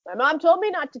My mom told me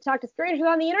not to talk to strangers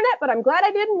on the internet, but I'm glad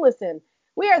I didn't listen.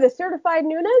 We are the Certified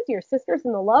Nunas, your sisters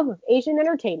in the love of Asian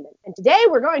entertainment. And today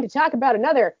we're going to talk about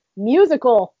another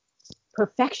musical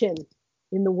perfection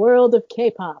in the world of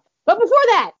K-pop. But before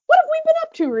that, what have we been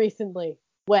up to recently?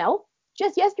 Well,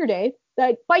 just yesterday,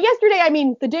 by yesterday I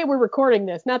mean the day we're recording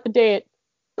this, not the day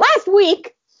last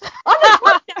week, on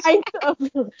the 29th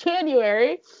of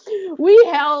January, we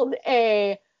held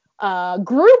a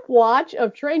group watch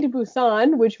of Train to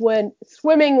Busan, which went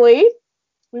swimmingly.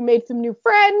 We made some new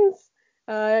friends.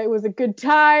 It was a good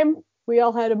time. We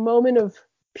all had a moment of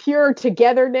pure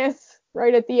togetherness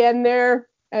right at the end there.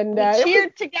 And we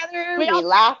cheered together. We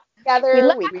laughed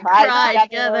together. We cried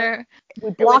together.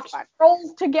 We blocked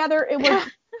trolls together. It was,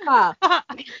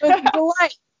 it was a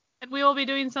delight. And we will be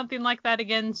doing something like that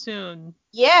again soon.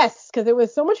 Yes, because it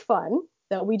was so much fun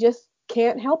that we just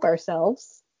can't help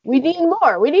ourselves. We need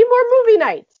more. We need more movie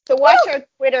nights. So watch our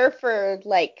Twitter for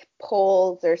like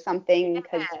polls or something,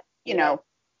 because you know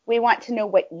we want to know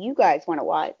what you guys want to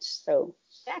watch. So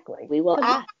exactly, we will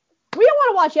ask. We don't want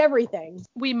to watch everything.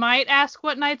 We might ask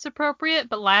what night's appropriate,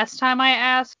 but last time I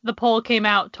asked, the poll came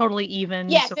out totally even.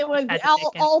 Yes, so it was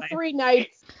all 3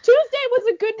 nights. Tuesday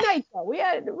was a good night though. We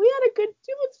had a good.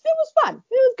 It was fun.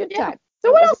 It was a good time.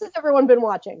 So what else has everyone been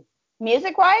watching?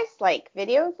 Music-wise, like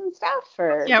videos and stuff,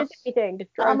 or just anything,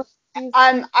 just drama.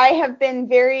 I have been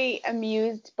very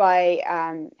amused by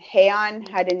Haeyeon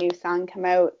had a new song come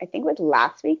out. I think it was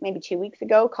last week, maybe 2 weeks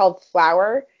ago, called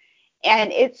Flower.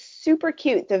 And it's super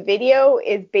cute. The video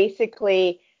is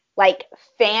basically like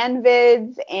fan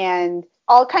vids and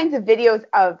all kinds of videos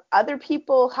of other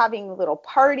people having little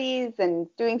parties and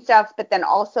doing stuff, but then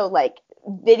also like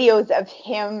videos of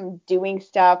him doing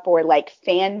stuff, or like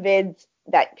fan vids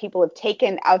that people have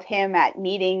taken of him at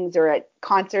meetings or at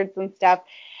concerts and stuff.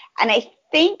 And I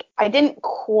think I didn't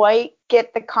quite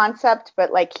get the concept,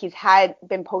 but like he's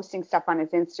been posting stuff on his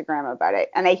Instagram about it.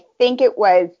 And I think it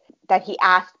was that he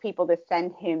asked people to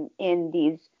send him in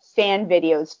these fan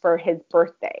videos for his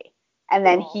birthday. And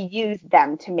then he used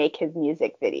them to make his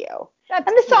music video. And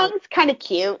the song's kind of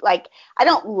cute. Like, I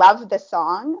don't love the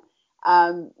song,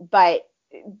 but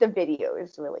the video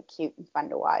is really cute and fun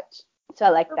to watch. So I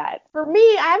like that. For me,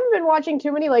 I haven't been watching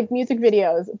too many like music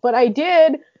videos, but I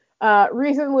did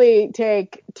recently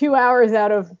take 2 hours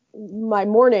out of my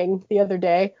morning the other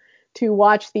day to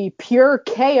watch the pure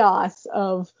chaos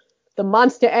of the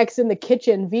Monsta X in the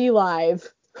Kitchen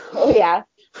V-Live. Oh, yeah.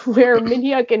 Where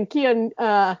Minhyuk and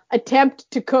Kihyun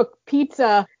attempt to cook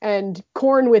pizza and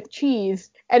corn with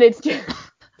cheese. And it's just...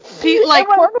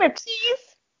 corn with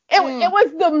cheese? It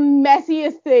was the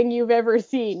messiest thing you've ever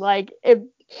seen. Like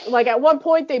at one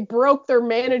point they broke their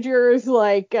manager's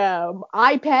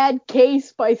iPad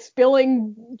case by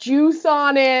spilling juice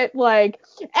on it. Like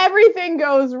everything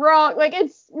goes wrong. Like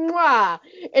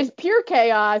it's pure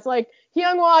chaos. Like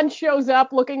Hyungwon shows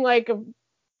up looking like a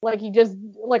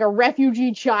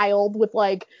refugee child with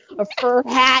like a fur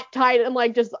hat tied and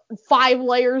like just 5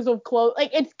 layers of clothes.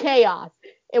 Like it's chaos.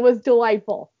 It was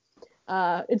delightful.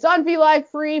 It's on VLive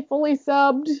free, fully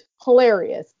subbed.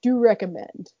 Hilarious. Do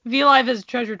recommend. VLive is a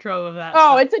treasure trove of that.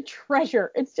 Oh, it's a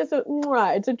treasure. It's just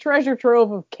it's a treasure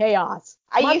trove of chaos.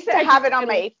 I used to have it on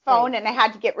my phone, and I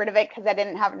had to get rid of it because I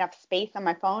didn't have enough space on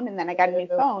my phone, and then I got a new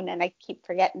phone, and I keep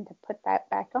forgetting to put that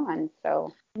back on,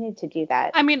 so I need to do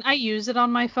that. I mean, I use it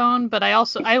on my phone, but I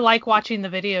like watching the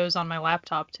videos on my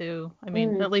laptop too. I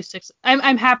mean, at least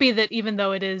I'm happy that even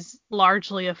though it is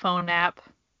largely a phone app,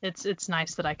 it's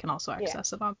nice that I can also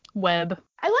access it on web.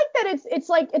 I like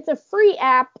that it's a free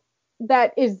app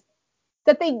that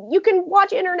you can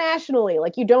watch internationally.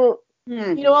 Like you don't,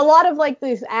 a lot of like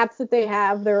these apps that they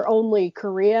have, they're only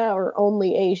Korea or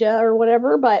only Asia or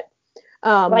whatever, but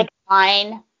like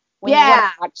Line. When you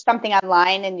want to watch something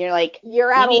online and you're like, you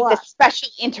need the special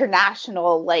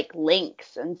international like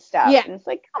links and stuff. Yeah. And it's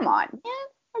like, come on, man.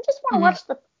 I just want to watch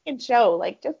the fucking show.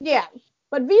 Like, just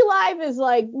But VLive is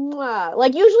like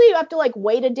usually you have to like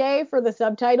wait a day for the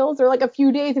subtitles, or like a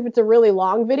few days if it's a really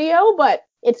long video, but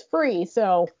it's free,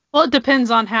 so. Well, it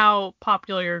depends on how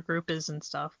popular your group is and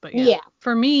stuff, but yeah.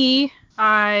 For me,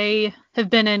 I have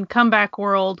been in Comeback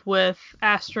World with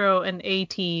Astro and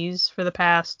ATEEZ for the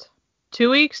past 2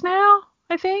 weeks now,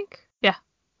 I think. Yeah.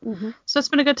 Mm-hmm. So it's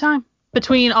been a good time.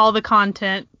 Between all the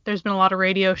content, there's been a lot of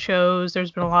radio shows,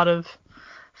 there's been a lot of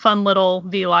fun little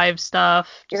VLive stuff.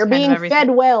 You're being fed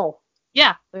well.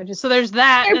 Yeah. So there's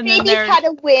that. Their babies had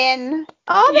a win.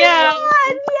 Oh, yeah.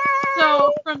 Fun. Yay!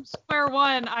 So from square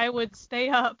one, I would stay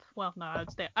up. Well, no,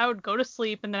 I would go to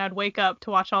sleep and then I'd wake up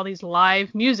to watch all these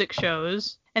live music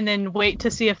shows and then wait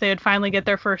to see if they would finally get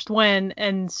their first win.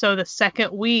 And so the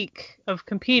second week of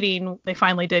competing, they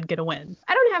finally did get a win.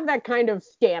 I don't have that kind of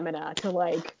stamina to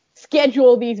like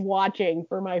schedule these watching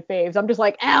for my faves. I'm just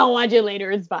like, I'll watch it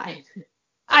later. It's fine.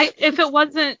 If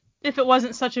it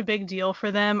wasn't such a big deal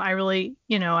for them, I really,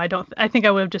 I think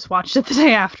I would have just watched it the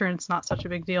day after and it's not such a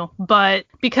big deal. But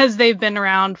because they've been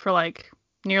around for like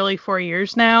nearly 4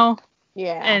 years now.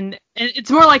 Yeah. And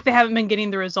it's more like they haven't been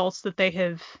getting the results that they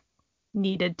have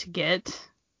needed to get.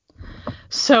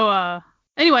 So,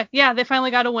 anyway, yeah, they finally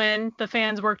got a win. The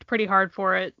fans worked pretty hard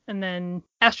for it. And then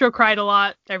Astro cried a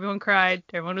lot. Everyone cried.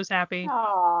 Everyone was happy.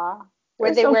 Aww.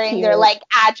 Were they so wearing cute. their like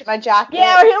Ajima jacket?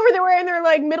 Yeah, were they wearing their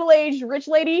like middle-aged rich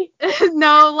lady?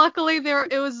 No, luckily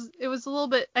it was a little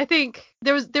bit. I think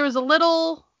there was a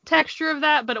little texture of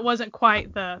that, but it wasn't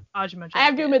quite the Ajima jacket. I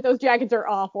have to admit those jackets are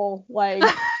awful. Like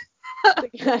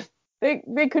they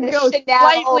could go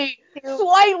Chanel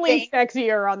slightly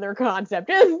sexier on their concept.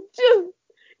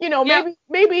 Just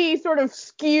maybe sort of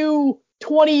skew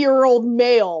 20-year-old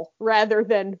male rather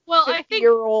than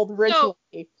 50-year-old rich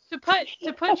lady. To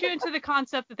put you into the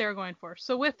concept that they were going for.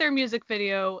 So with their music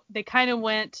video, they kind of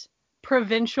went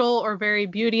provincial or very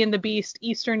Beauty and the Beast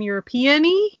Eastern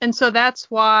European-y, and so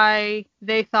that's why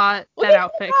they thought that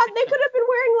outfit. They could have been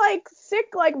wearing like sick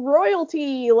like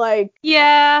royalty like.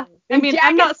 Yeah, I mean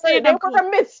I'm not saying they were a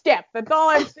misstep. That's all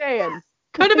I'm saying.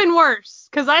 Could have been worse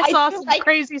because I saw some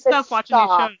crazy stuff watching these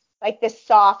shows. Like the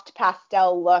soft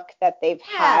pastel look that they've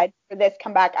had for this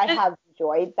comeback, I have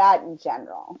enjoyed that in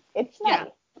general. It's nice. Yeah.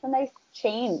 It's a nice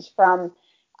change from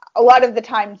a lot of the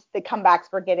times the comebacks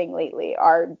we're getting lately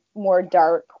are more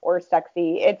dark or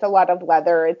sexy. It's a lot of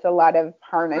leather. It's a lot of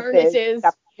harnesses.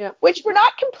 Stuff, which we're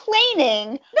not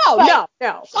complaining. No.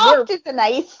 Soft is a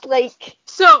nice like.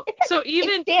 So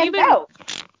even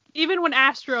when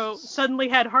Astro suddenly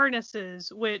had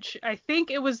harnesses, which I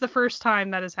think it was the first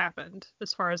time that has happened,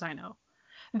 as far as I know.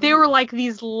 They were like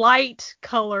these light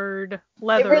colored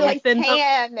leather. They were like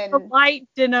tan and the light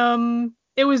denim.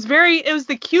 It was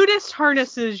the cutest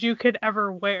harnesses you could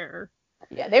ever wear.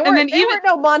 Yeah, they weren't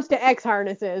no Monster X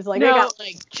harnesses. Like they got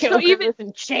like chokers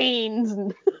and chains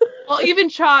and well, even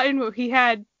Cha Eun-woo,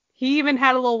 he even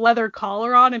had a little leather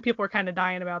collar on and people were kind of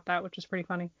dying about that, which is pretty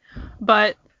funny.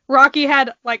 But Rocky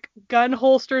had like gun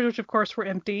holsters, which of course were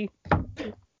empty.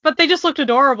 But they just looked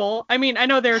adorable. I mean, I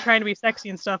know they were trying to be sexy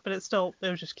and stuff, but it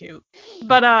was just cute.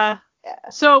 But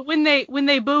so when they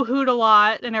boo-hooed a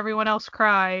lot and everyone else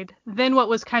cried, then what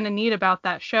was kind of neat about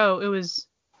that show,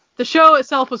 the show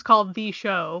itself was called The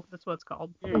Show. That's what it's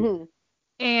called. Mm-hmm.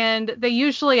 And they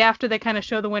usually, after they kind of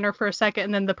show the winner for a second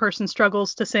and then the person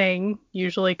struggles to sing,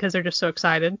 usually because they're just so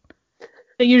excited,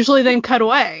 they usually then cut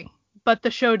away. But the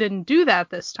show didn't do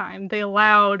that this time. They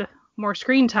allowed more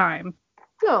screen time.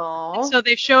 Aww. So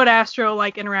they showed Astro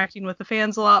like interacting with the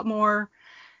fans a lot more.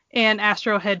 And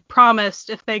Astro had promised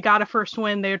if they got a first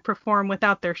win, they would perform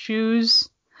without their shoes.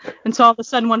 And so all of a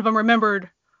sudden one of them remembered,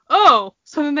 so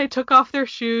then they took off their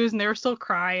shoes and they were still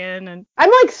crying. And I'm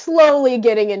like slowly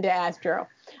getting into Astro.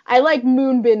 I like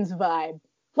Moonbin's vibe.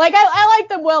 Like I like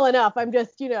them well enough. I'm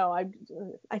just, I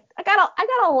got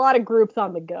a lot of groups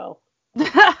on the go.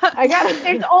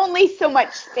 There's only so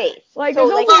much space. Like so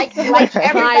there's like only I like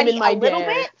everybody a little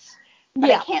bit, but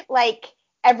I can't like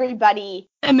everybody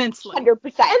immensely. 100%. And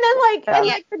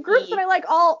then the groups that I like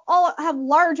all have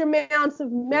large amounts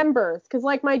of members, because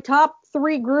like my top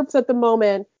 3 groups at the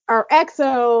moment are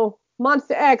EXO,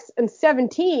 Monster X, and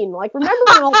 17. Like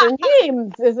remembering all their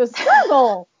names is a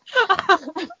struggle.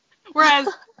 Whereas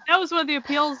that was one of the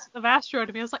appeals of Astro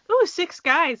to me. I was like, ooh, 6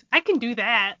 guys. I can do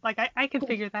that. Like, I can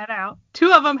figure that out.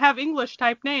 2 of them have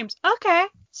English-type names. Okay.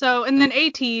 So, and then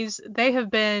ATEEZ, they have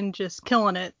been just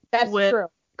killing it. That's true.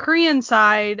 Korean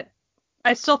side,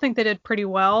 I still think they did pretty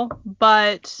well,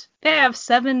 but they have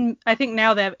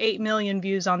 8 million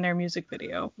views on their music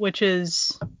video, which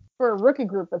is... For a rookie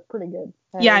group, that's pretty good.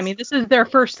 I mean, this is their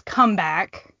first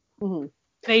comeback. Mm-hmm.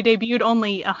 They debuted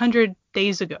only 100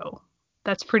 days ago.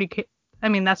 That's pretty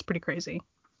crazy.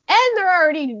 And they're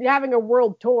already having a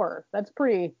world tour. That's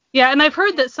pretty... Yeah, and I've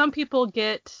heard that some people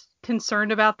get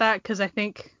concerned about that because I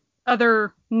think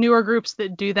other newer groups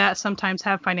that do that sometimes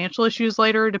have financial issues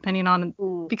later, depending on...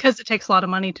 Because it takes a lot of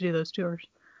money to do those tours.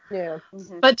 Yeah.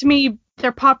 Mm-hmm. But to me,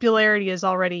 their popularity is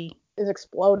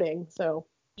exploding, so...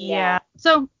 Yeah.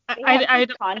 So I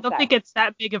don't think it's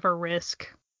that big of a risk.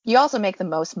 You also make the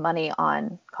most money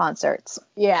on concerts.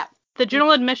 Yeah. The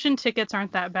general admission tickets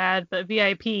aren't that bad, but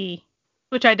VIP,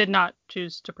 which I did not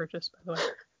choose to purchase, by the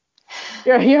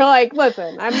way. You're like,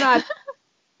 listen, I'm not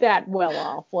that well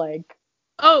off. Like,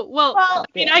 oh, well, I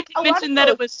mean, I can mention that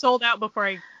it was sold out before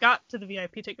I got to the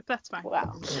VIP ticket. That's fine.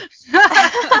 Wow.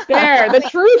 There, the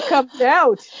truth comes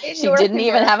out. She didn't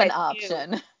even have an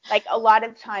option. Like, a lot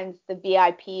of times the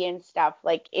VIP and stuff,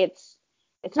 like, it's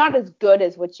not as good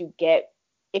as what you get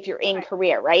if you're in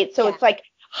Korea, right? So it's like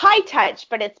high touch,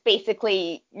 but it's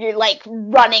basically you're like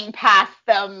running past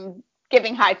them,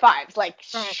 giving high fives, like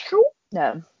shoo,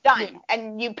 done. Yeah.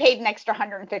 And you paid an extra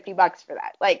 $150 for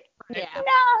that. Like, nah,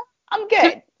 I'm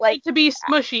good. Like, to be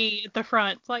smushy at the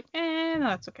front, it's like, no,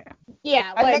 that's okay.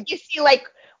 Yeah, and then you see like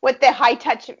what the high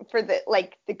touch for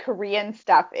the Korean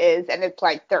stuff is, and it's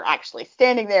like they're actually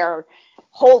standing there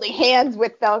holding hands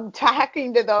with them,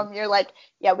 talking to them. You're like,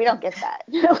 yeah, we don't get that.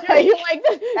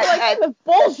 That's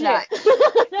bullshit.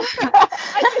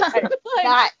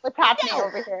 Not what's happening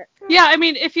over here. Yeah, I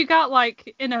mean, if you got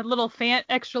like in a little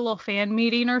extra little fan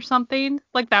meeting or something,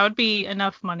 like that would be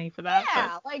enough money for that.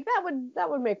 Yeah, like that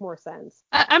would make more sense.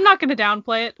 I'm not gonna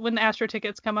downplay it. When the Astro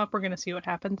tickets come up, we're gonna see what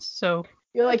happens. So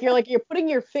you're putting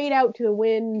your fate out to the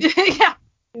wind. Yeah.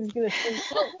 Who's gonna see?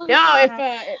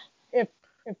 No,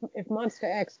 if Monsta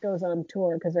X goes on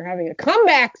tour because they're having a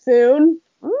comeback soon,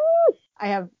 I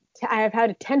have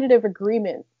had a tentative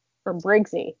agreement from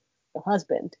Briggsy, the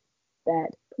husband, that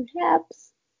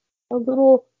perhaps a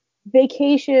little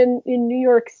vacation in New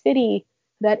York City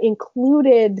that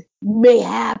included,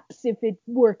 mayhaps if it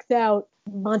works out,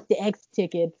 Monsta X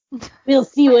tickets. We'll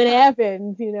see what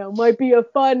happens. Might be a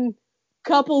fun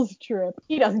couples trip.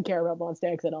 He doesn't care about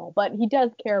Monsta X at all, but he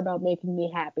does care about making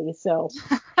me happy. So,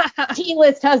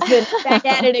 T-list husband, back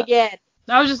at it again.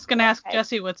 I was just gonna ask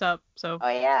Jesse what's up. So. Oh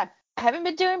yeah. I haven't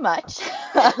been doing much.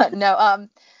 No,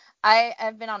 I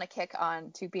have been on a kick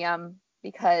on 2PM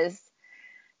because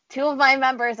 2 of my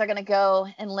members are gonna go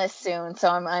enlist soon, so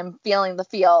I'm feeling the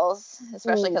feels,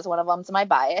 especially because one of them's my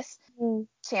bias,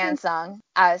 Chansung.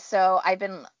 So I've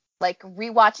been like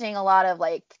rewatching a lot of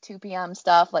like 2PM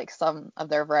stuff, like some of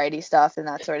their variety stuff and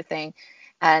that sort of thing,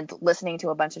 and listening to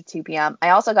a bunch of 2PM.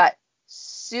 I also got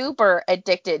super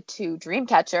addicted to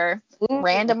Dreamcatcher.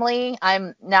 Randomly,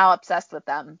 I'm now obsessed with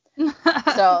them.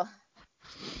 So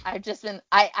I've just been,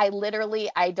 I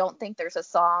literally, I don't think there's a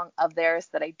song of theirs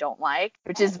that I don't like,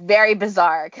 which is very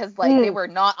bizarre because like they were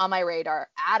not on my radar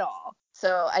at all.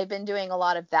 So I've been doing a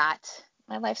lot of that.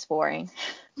 My life's boring.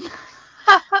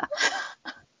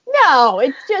 No,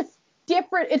 it's just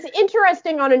different. It's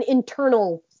interesting on an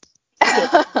internal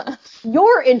scale.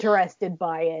 You're interested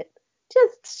by it.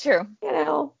 Just, true.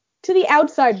 To the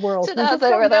outside world. To the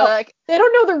outside world, they're like, they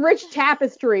don't know the rich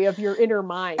tapestry of your inner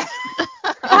mind.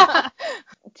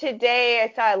 Today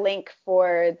I saw a link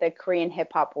for the Korean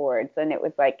Hip Hop Awards, and it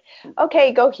was like,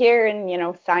 okay, go here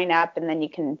and, sign up, and then you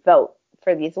can vote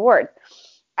for these awards.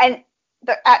 And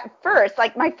at first,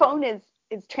 like, my phone is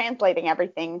translating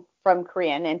everything from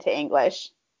Korean into English.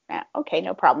 Okay,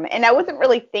 no problem. And I wasn't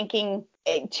really thinking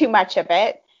too much of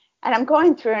it. And I'm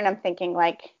going through and I'm thinking,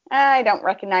 like, I don't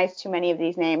recognize too many of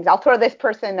these names. I'll throw this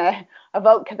person a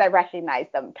vote because I recognize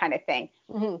them, kind of thing.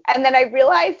 Mm-hmm. And then I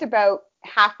realized about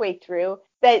halfway through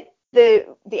that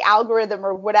the algorithm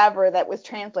or whatever that was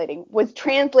translating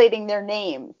their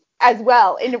names as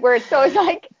well into words. So I was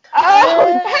like,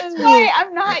 that's why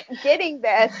I'm not getting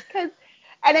this.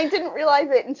 And I didn't realize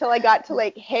it until I got to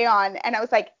like Haeon, and I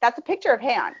was like, that's a picture of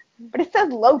Haeon, but it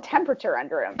says low temperature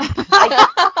under him. Like,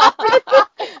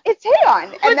 it's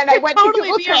Haeon. And then I went to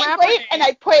Google Translate and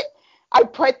I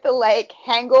put the like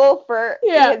Hangul for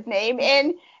his name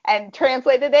in and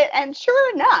translated it, and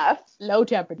sure enough, low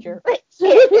temperature.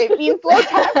 It means low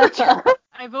temperature.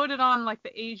 I voted on like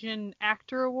the Asian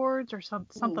Actor Awards or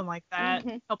something like that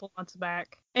a couple months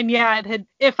back. And yeah, it had,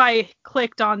 if I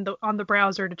clicked on the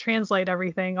browser to translate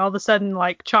everything, all of a sudden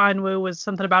like Cha Eun-woo was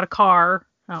something about a car.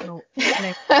 I don't know his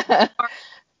name.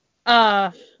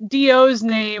 Dio's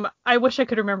name, I wish I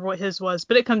could remember what his was,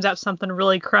 but it comes out something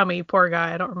really crummy. Poor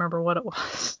guy, I don't remember what it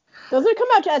was. Doesn't it come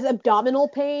out as abdominal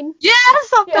pain?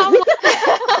 Yes, abdominal pain.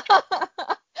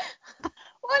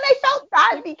 Well, and I felt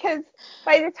bad because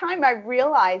by the time I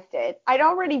realized it, I'd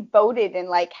already voted in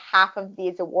like half of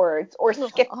these awards or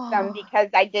skipped them because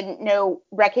I didn't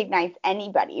recognize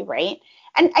anybody, right?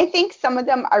 And I think some of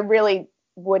them I really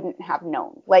wouldn't have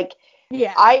known. Like,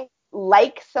 I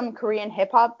like some Korean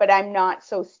hip hop, but I'm not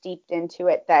so steeped into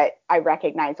it that I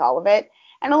recognize all of it.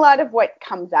 And a lot of what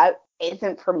comes out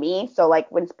isn't for me. So like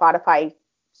when Spotify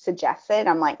suggests it,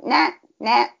 I'm like, nah,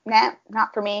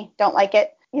 not for me. Don't like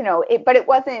it. But it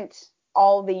wasn't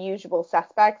all the usual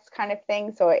suspects kind of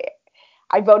thing. So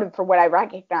I voted for what I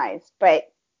recognized,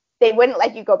 but they wouldn't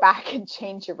let you go back and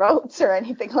change your votes or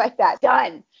anything like that.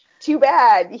 Done. Too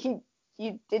bad. You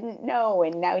you didn't know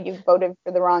and now you voted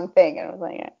for the wrong thing. And I was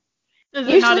like, Is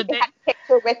it usually not a they have a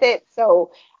picture with it,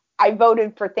 so I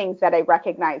voted for things that I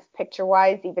recognized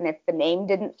picture-wise, even if the name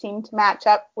didn't seem to match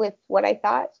up with what I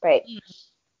thought. But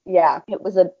yeah, it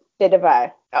was a bit of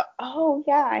a, oh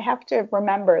yeah, I have to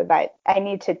remember that I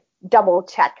need to double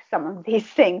check some of these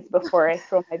things before I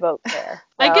throw my vote there.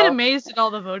 So, I get amazed at all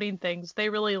the voting things they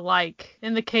really like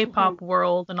in the K-pop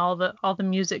world and all the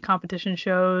music competition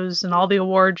shows and all the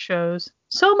award shows.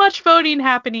 So much voting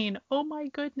happening. Oh my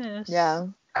goodness. Yeah.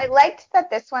 I liked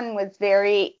that this one was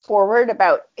very forward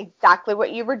about exactly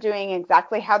what you were doing,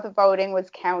 exactly how the voting was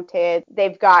counted.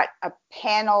 They've got a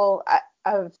panel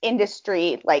of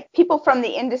industry, like people from the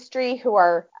industry who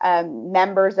are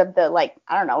members of the, like,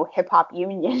 I don't know, hip hop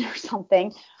union or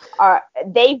something.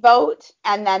 They vote,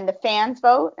 and then the fans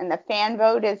vote, and the fan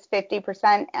vote is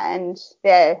 50% and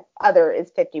the other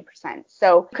is 50%.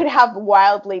 So you could have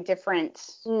wildly different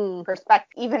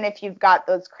perspectives, even if you've got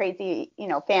those crazy,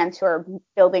 fans who are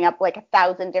building up like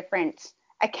 1,000 different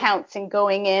accounts and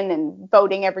going in and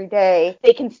voting every day.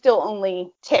 They can still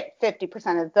only tip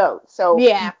 50% of those. So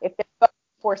if they vote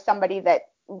for somebody that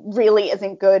really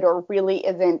isn't good or really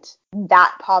isn't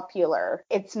that popular,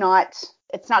 it's not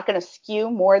going to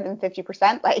skew more than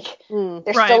 50%. Like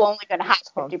they're still only going to have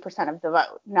 50% of the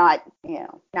vote, not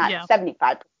 75% of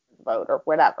the vote or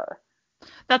whatever.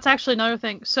 That's actually another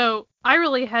thing. So I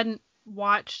really hadn't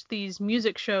watched these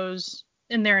music shows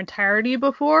in their entirety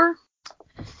before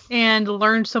and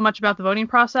learned so much about the voting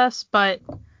process. But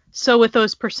so with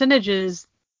those percentages,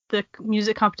 the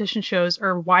music competition shows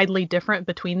are widely different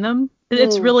between them.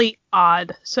 It's really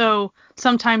odd. So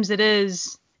sometimes it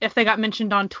is if they got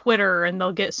mentioned on Twitter and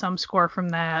they'll get some score from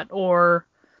that, or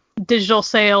digital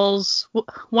sales.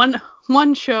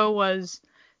 One show was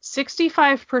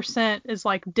 65% is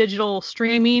like digital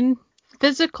streaming.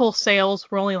 Physical sales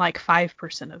were only like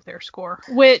 5% of their score,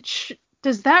 which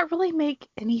does that really make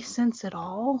any sense at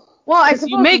all? Well, I suppose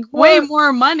you make way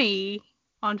more money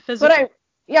on physical. But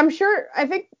I'm sure, I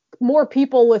think more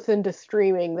people listen to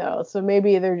streaming though, so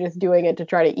maybe they're just doing it to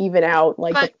try to even out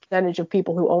the percentage of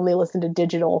people who only listen to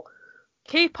digital.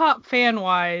 K-pop fan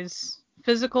wise,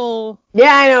 physical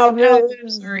I know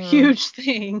are a huge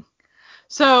thing.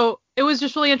 So it was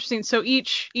just really interesting. So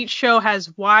each show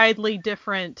has widely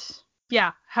different,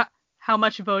 how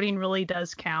much voting really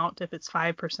does count, if it's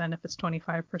 5%, if it's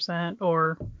 25%,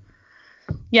 or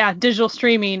digital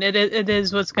streaming, it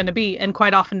is what's going to be. And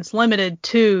quite often it's limited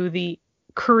to the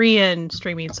Korean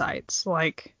streaming sites.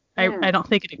 Like I don't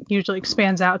think it usually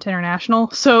expands out to international.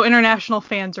 So international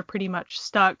fans are pretty much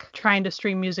stuck trying to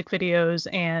stream music videos,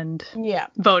 and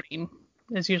voting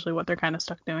is usually what they're kind of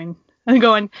stuck doing. And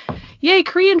going, yay,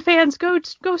 Korean fans, go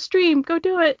stream, go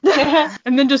do it.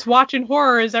 And then just watching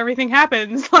horror as everything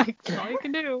happens. Like, that's all you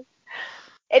can do.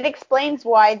 It explains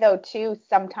why, though, too,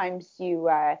 sometimes you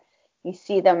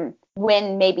see them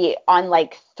win maybe on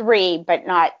like 3, but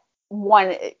not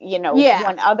one,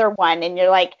 one other one. And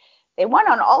you're like, they won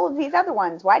on all of these other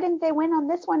ones. Why didn't they win on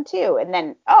this one too? And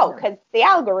then, because the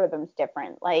algorithm's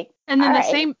different. Like, and then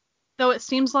same, though it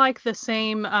seems like the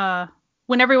same,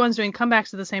 when everyone's doing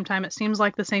comebacks at the same time, it seems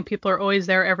like the same people are always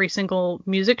there every single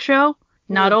music show.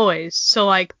 Not always. So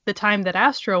like the time that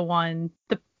Astro won,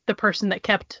 the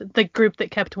group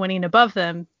that kept winning above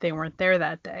them, they weren't there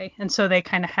that day. And so they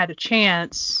kind of had a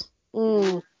chance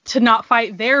to not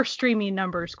fight their streaming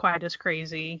numbers quite as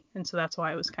crazy. And so that's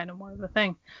why it was kind of more of a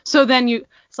thing. So then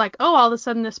it's like, all of a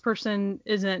sudden this person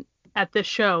isn't at this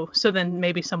show. So then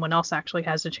maybe someone else actually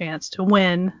has a chance to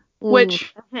win,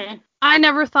 which I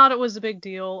never thought it was a big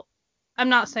deal. I'm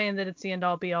not saying that it's the end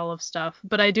all be all of stuff,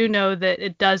 but I do know that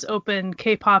it does open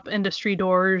K-pop industry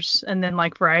doors and then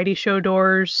like variety show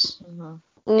doors.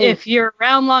 If you're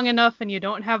around long enough and you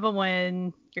don't have a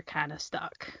win, you're kind of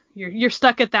stuck. You're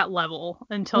stuck at that level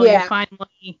until you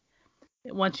finally,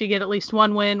 once you get at least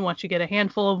one win, once you get a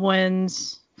handful of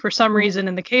wins, for some reason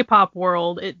in the K-pop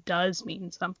world, it does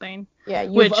mean something. Yeah,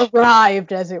 you've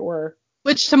arrived, as it were.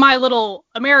 Which to my little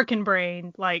American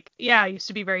brain, I used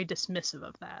to be very dismissive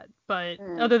of that. But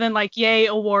other than yay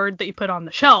award that you put on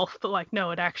the shelf, but no,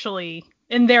 it actually,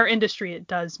 in their industry, it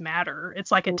does matter.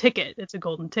 It's like a ticket. It's a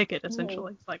golden ticket,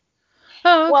 essentially. It's like,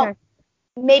 oh, okay. Well,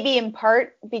 maybe in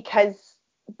part because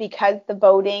the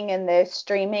voting and the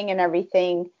streaming and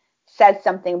everything says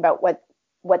something about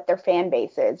what their fan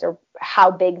base is or how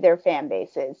big their fan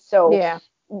base is. So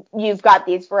you've got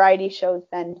these variety shows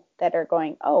then that are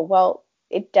going, oh, well,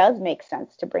 it does make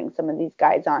sense to bring some of these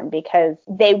guys on because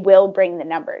they will bring the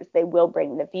numbers. They will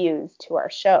bring the views to our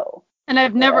show. And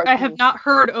I have not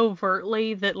heard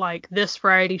overtly that like this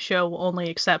variety show will only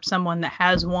accept someone that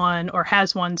has won or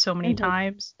has won so many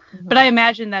times. But I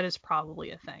imagine that is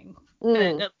probably a thing.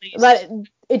 At least, but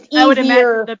it's easier. I would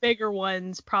imagine the bigger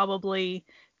ones probably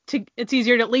it's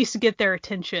easier to at least get their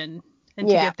attention and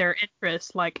to get their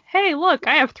interest. Like, hey, look,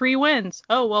 I have 3 wins.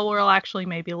 Oh, well, we'll actually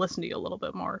maybe listen to you a little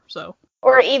bit more. So.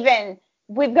 Or even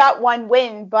we've got 1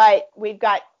 win, but we've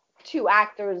got 2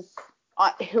 actors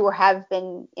who have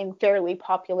been in fairly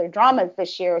popular dramas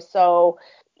this year. So,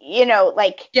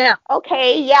 like,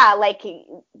 okay, yeah, like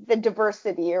the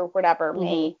diversity or whatever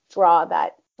may draw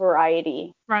that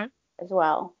variety. Right. As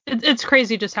well. It's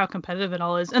crazy just how competitive it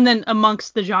all is. And then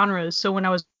amongst the genres, so when I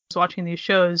was watching these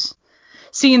shows,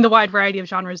 seeing the wide variety of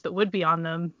genres that would be on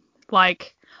them,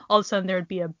 like all of a sudden there would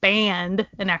be a band,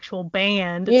 an actual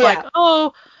band. It's like,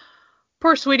 oh,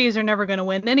 poor sweeties are never going to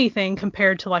win anything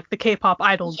compared to like the K-pop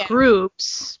idol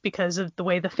groups because of the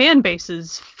way the fan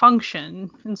bases function.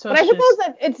 And so, but I suppose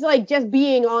that it's like just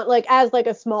being on, like, as like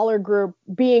a smaller group,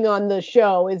 being on the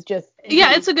show is just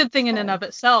it's a good thing in and of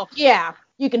itself. Yeah,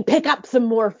 you can pick up some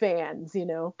more fans,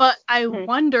 But I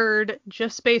wondered,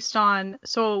 just based on,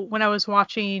 so when I was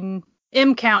watching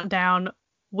M Countdown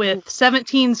with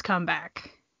 17's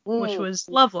comeback, which was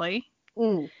lovely.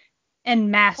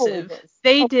 And massive.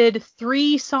 They did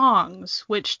 3 songs,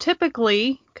 which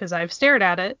typically, because I've stared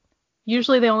at it,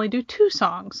 usually they only do 2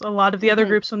 songs. A lot of the other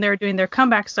groups, when they're doing their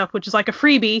comeback stuff, which is like a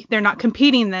freebie, they're not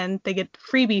competing then. They get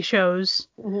freebie shows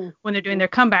when they're doing their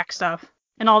comeback stuff.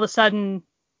 And all of a sudden,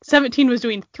 17 was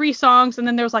doing 3 songs, and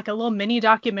then there was like a little mini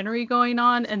documentary going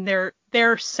on, and their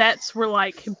sets were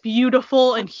like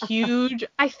beautiful and huge.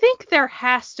 I think there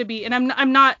has to be, and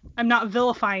I'm not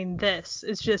vilifying this.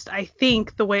 It's just I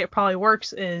think the way it probably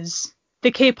works is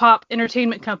the K-pop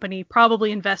entertainment company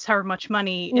probably invests however much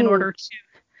money in order to,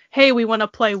 hey, we want to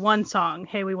play 1 song.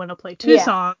 Hey, we want to play 2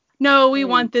 songs. No, we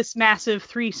want this massive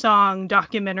 3-song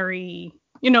documentary.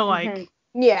 Like.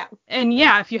 Yeah. And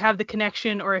if you have the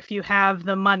connection or if you have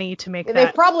the money to make that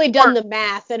they've probably done the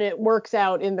math and it works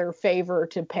out in their favor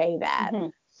to pay that.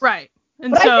 Right.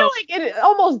 And but I feel like it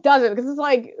almost doesn't, because it's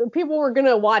like people were going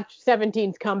to watch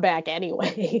 17's comeback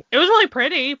anyway. It was really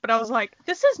pretty, but I was like,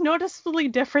 this is noticeably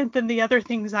different than the other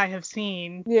things I have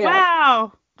seen. Yeah.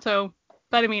 Wow. So,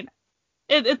 but I mean,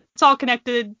 it's all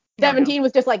connected. 17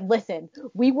 was just like, listen,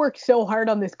 we worked so hard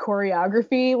on this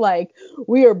choreography, like,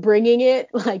 we are bringing it,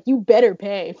 like, you better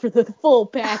pay for the full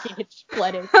package,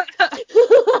 Fletting.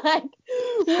 Like,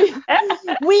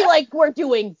 we like, we're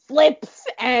doing flips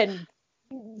and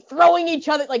throwing each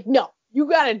other, like, no, you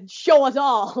gotta show us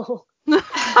all.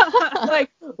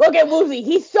 Like, look at Woozy,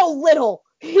 he's so little,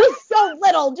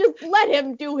 just let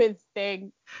him do his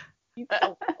thing. He's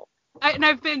so little. And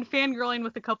I've been fangirling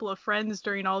with a couple of friends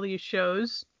during all these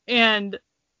shows. And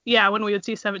when we would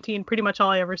see 17, pretty much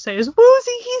all I ever say is,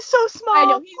 Woozy, he's so small. I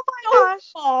know, he's so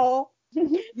small. He's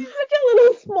such a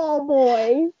little small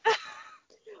boy.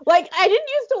 Like, I didn't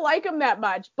used to like him that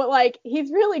much, but like,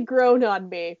 he's really grown on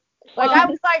me. Like, I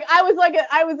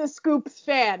was a Scoops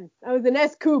fan. I was an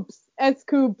S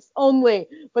Coops only.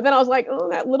 But then I was like,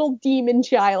 oh, that little demon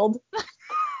child.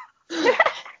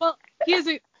 Well, he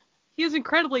is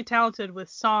incredibly talented with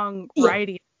songwriting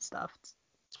and stuff.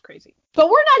 It's crazy. But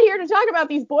we're not here to talk about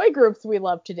these boy groups we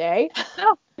love today.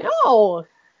 No.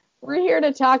 We're here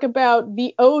to talk about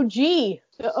the OG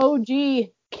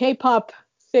K-pop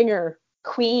singer.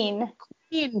 Queen.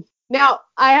 Now,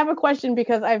 I have a question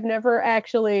because I've never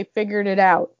actually figured it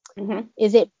out.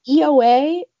 Is it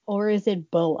BOA or is it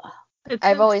BoA?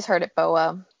 I've always heard it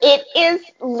BoA. It is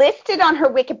listed on her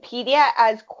Wikipedia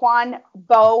as Kwon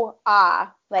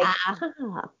Boa, like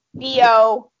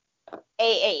BOAH.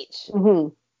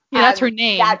 Yeah, that's her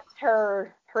name. That's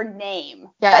her name.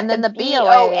 Yeah, and then the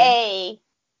BOA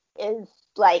is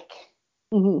like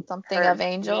something of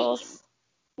angels.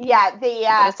 Yeah, but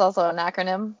it's also an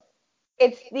acronym.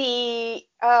 It's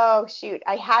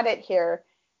I had it here.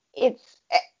 It's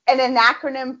an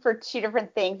acronym for 2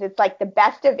 different things. It's like the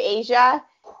Best of Asia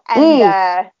and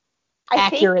the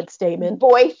accurate statement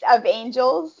Voice of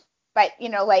Angels, but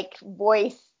like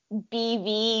Voice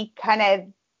BV kind of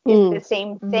is the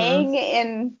same thing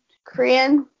in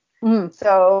Korean.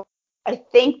 So I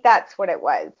think that's what it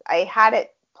was. I had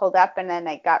it pulled up and then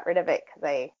I got rid of it because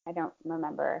I don't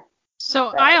remember. So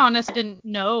I honestly didn't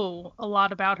know a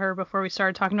lot about her before we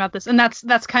started talking about this, and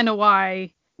that's kind of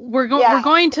why we're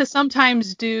going to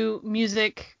sometimes do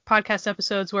music podcast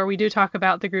episodes where we do talk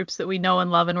about the groups that we know and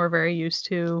love and we're very used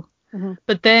to.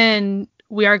 But then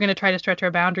we are going to try to stretch our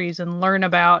boundaries and learn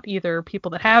about either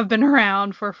people that have been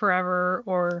around for forever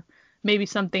or maybe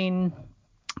something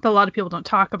that a lot of people don't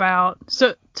talk about.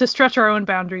 So to stretch our own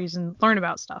boundaries and learn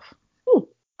about stuff.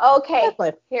 Okay,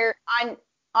 Definitely. here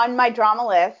on my drama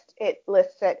list, it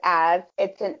lists it as,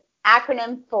 it's an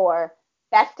acronym for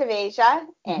Best of Asia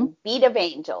and Beat of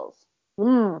Angels.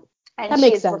 Mm. And That she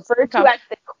makes is sense. referred to as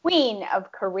the queen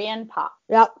of Korean pop.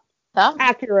 Yep. Huh?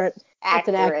 Accurate. That's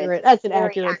an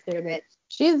accurate statement.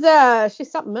 She's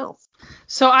something else.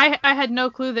 So I had no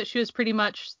clue that she was pretty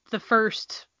much the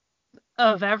first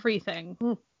of everything.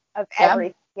 Of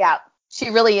everything, yeah. She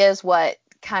really is what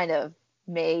kind of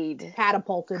made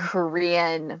Catapulted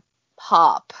Korean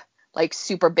pop like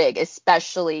super big,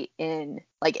 especially in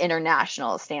like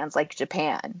international stands like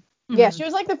Japan. Yeah, she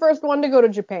was like the first one to go to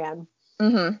Japan.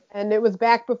 Mm-hmm. And it was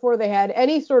back before they had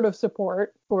any sort of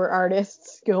support for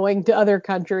artists going to other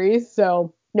countries.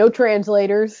 So no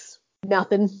translators,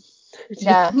 nothing.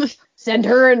 Yeah. Send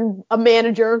her and a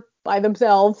manager by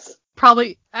themselves.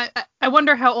 Probably. I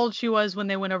wonder how old she was when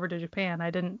they went over to Japan. I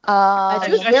didn't. She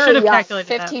was I very should have young. calculated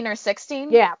 15 or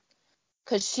 16? Yeah.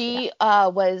 Because she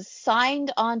was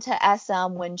signed onto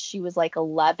SM when she was like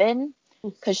 11.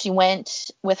 Because she went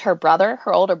with her brother.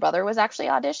 Her older brother was actually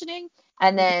auditioning.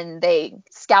 And then they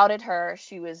scouted her.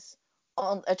 She was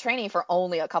a trainee for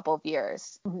only a couple of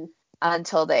years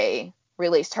until they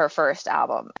released her first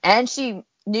album. And she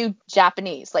knew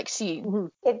Japanese. Like she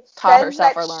taught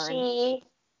herself or learned. She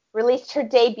released her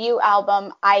debut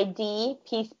album, ID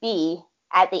Peace Be,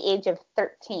 at the age of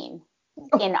 13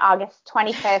 in August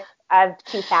 25th of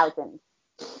 2000.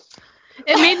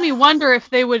 It made me wonder if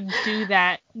they would do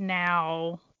that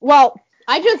now. Well,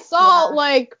 I just saw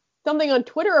like something on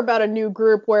Twitter about a new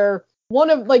group where one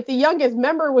of like the youngest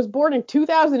member was born in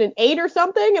 2008 or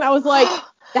something, and I was like,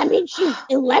 that means she's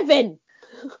 11.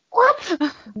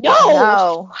 What?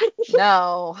 No.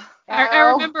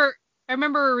 I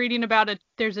remember reading about it.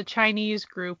 There's a Chinese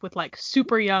group with like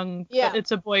super young.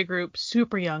 It's a boy group,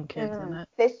 super young kids in it.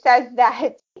 This says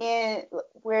that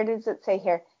where does it say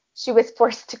here? She was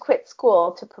forced to quit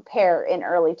school to prepare in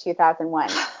early 2001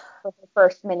 for her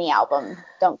first mini album,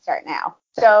 Don't Start Now.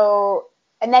 So,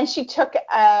 and then she took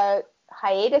a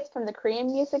hiatus from the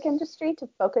Korean music industry to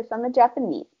focus on the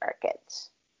Japanese market.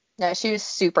 Yeah, she was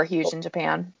super huge in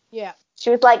Japan. Yeah.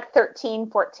 She was like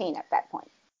 13, 14 at that point.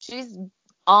 She's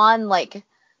on like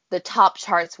the top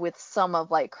charts with some of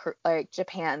like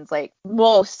Japan's like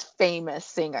most famous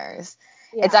singers.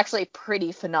 Yeah. It's actually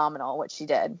pretty phenomenal what she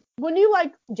did. When you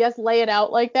like just lay it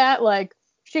out like that, like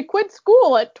she quit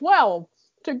school at 12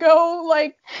 to go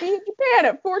like be in Japan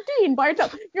at 14 by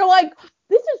herself. You're like,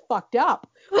 this is fucked up.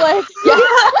 Like, well,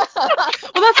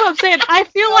 that's what I'm saying. I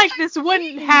feel like this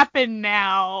wouldn't happen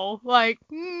now. Like,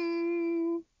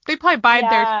 they probably bide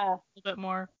there a little bit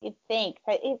more. You'd think,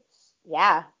 but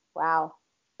wow.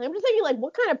 I'm just thinking, like,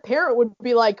 what kind of parent would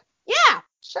be like, yeah,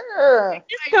 sure,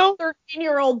 go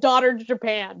 13-year-old daughter to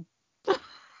Japan.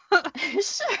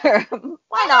 Sure,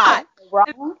 why not?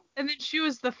 And then she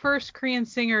was the first Korean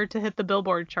singer to hit the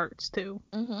Billboard charts too.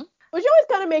 Mm-hmm. Which always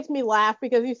kind of makes me laugh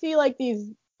because you see like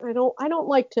these. I don't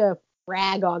like to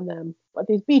rag on them, but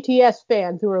these BTS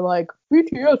fans who are like,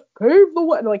 BTS paved the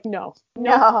way. Like, no,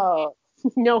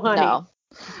 honey,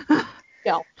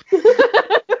 no.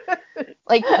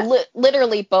 Like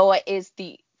literally, Boa is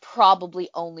the probably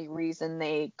only reason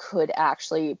they could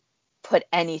actually put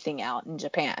anything out in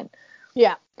Japan.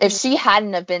 Yeah. If she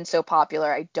hadn't have been so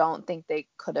popular, I don't think they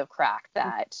could have cracked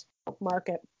that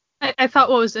market. I thought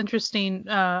what was interesting,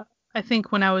 I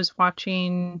think when I was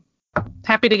watching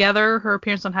Happy Together, her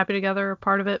appearance on Happy Together,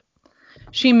 part of it,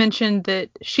 she mentioned that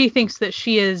she thinks that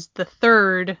she is the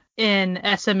third in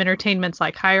SM Entertainment's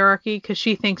like hierarchy because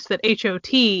she thinks that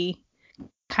HOT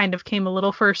kind of came a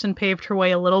little first and paved her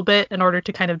way a little bit in order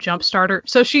to kind of jumpstart her.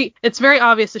 So it's very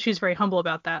obvious that she's very humble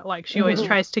about that. Like she always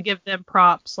tries to give them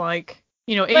props. Like,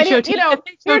 HOT,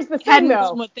 here's the thing, hadn't though,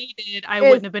 done what they did, I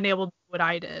wouldn't have been able to do what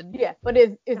I did. Yeah, but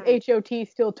is HOT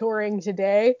still touring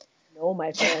today? No,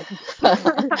 my friend.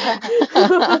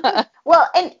 Well,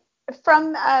 and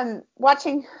from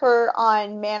watching her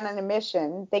on Man on a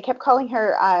Mission, they kept calling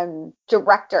her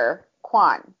director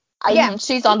Kwan.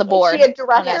 She's on the board. Is she a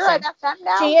director at SM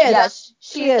now? She is. Yes,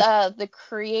 she's the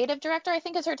creative director, I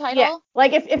think is her title. Yeah.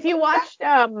 Like if you watched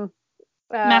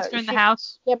Master in the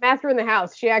House. Yeah, Master in the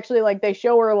House. She actually like they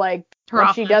show her like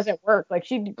when she does at work. Like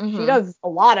she does a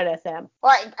lot at SM.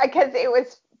 Well, because it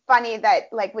was funny that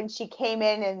like when she came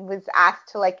in and was asked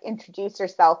to like introduce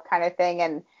herself kind of thing,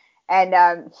 and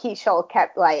Heechul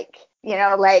kept like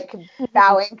like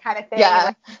bowing kind of thing. Yeah.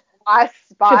 Like,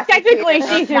 boss. Technically,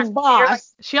 she's his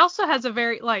boss. She also has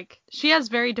she has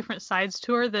very different sides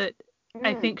to her that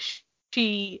I think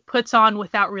she puts on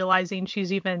without realizing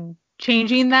she's even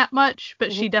changing that much,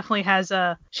 but she definitely has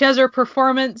her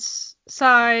performance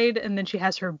side, and then she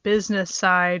has her business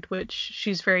side, which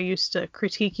she's very used to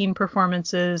critiquing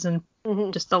performances and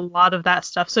just a lot of that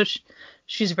stuff. So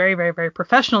she's very, very, very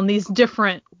professional in these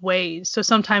different ways. So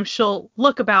sometimes she'll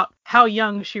look about how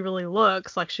young she really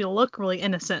looks. Like she'll look really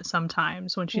innocent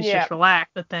sometimes when she's just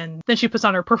relaxed, but then she puts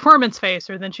on her performance face,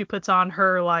 or then she puts on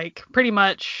her like pretty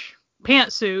much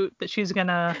pantsuit that she's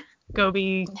gonna go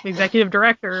be executive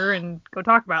director and go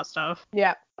talk about stuff.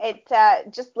 Yeah. It's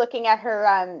just looking at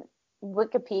her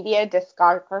Wikipedia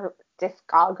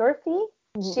discography.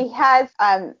 She has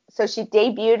so she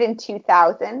debuted in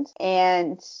 2000,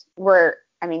 and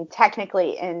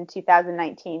technically in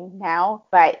 2019 now,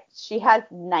 but she has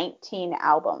 19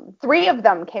 albums. 3 of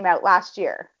them came out last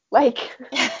year. Like,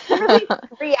 really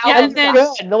 3 albums. Yeah,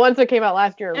 good. The ones that came out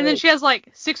last year. And then she has like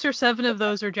 6 or 7 of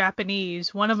those are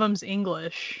Japanese. One of them's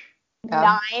English.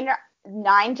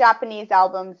 9 Japanese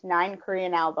albums, 9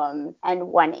 Korean albums, and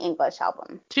 1 English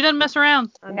album. She doesn't mess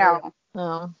around. No.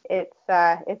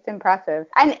 It's impressive.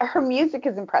 And her music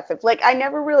is impressive. Like, I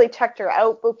never really checked her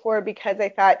out before because I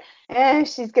thought,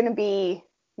 she's going to be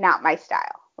not my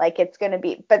style. Like, it's going to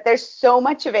be, but there's so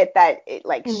much of it that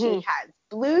she has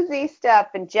bluesy stuff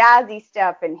and jazzy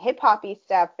stuff and hip hoppy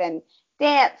stuff and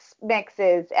dance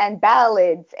mixes and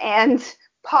ballads and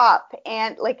pop,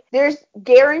 and like there's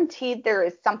guaranteed there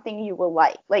is something you will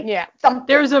like something.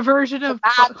 There's a version of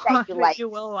pop that you like, you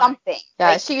will something.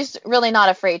 Yeah, she's really not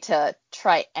afraid to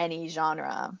try any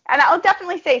genre. And I'll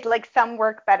definitely say like some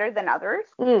work better than others.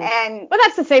 But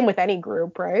that's the same with any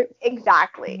group, right?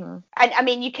 Exactly. And I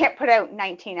mean, you can't put out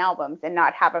 19 albums and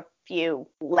not have a few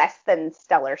less than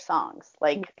stellar songs.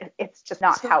 Like, it's just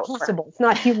not how it's possible. It's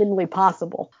not humanly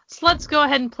possible. So let's go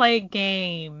ahead and play a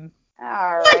game.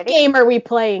 Alrighty. What game are we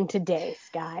playing today,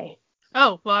 Sky?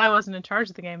 Oh, well, I wasn't in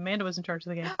charge of the game. Amanda was in charge of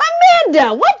the game.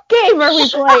 Amanda, what game are we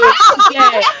playing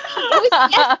today? It was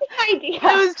Jesse's idea. It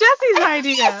was Jesse's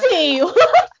idea. Jesse,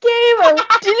 what game are we...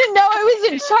 Didn't know I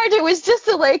was in charge. It was just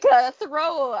a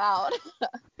throw out.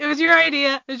 It was your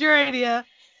idea.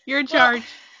 You're in charge.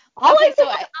 I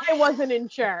wasn't in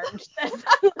charge. That's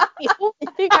the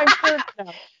only thing I'm certain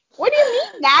of. What do you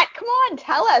mean, Nat? Come on,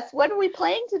 tell us. What are we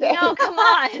playing today? No, come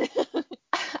on.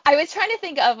 I was trying to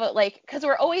think of, because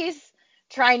we're always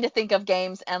trying to think of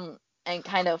games and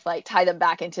kind of, tie them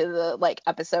back into the,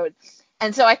 episode.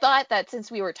 And so I thought that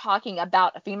since we were talking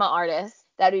about a female artist,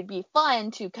 that it would be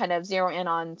fun to kind of zero in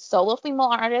on solo female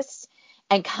artists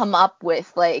and come up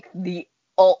with, the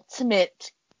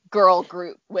ultimate girl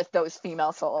group with those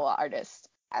female solo artists.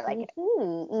 I like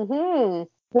it.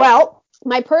 Well,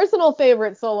 my personal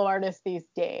favorite solo artist these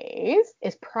days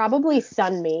is probably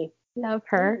Sunmi. Love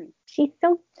her. I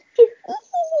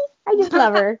just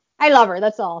love her. I love her,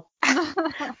 that's all.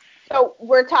 So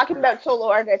we're talking about solo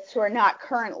artists who are not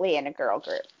currently in a girl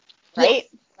group, right?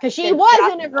 Because she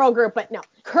was in a girl group, but no.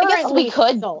 Currently, I guess we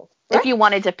could, solo. if you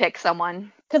wanted to pick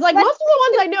someone. Because most of the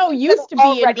ones I know used to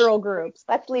be in girl groups.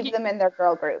 Let's leave them in their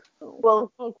girl group. We're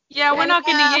not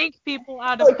going to yank people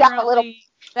out of currently.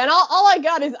 Then all I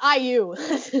got is IU.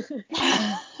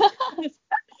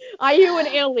 IU and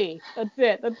Illy. That's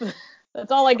it.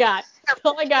 That's all I got. That's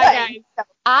all I got, guys.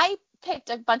 I picked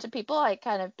a bunch of people. I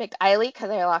kind of picked Ailey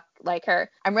because I like her.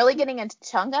 I'm really getting into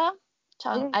Chungha.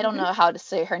 I don't know how to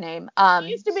say her name. She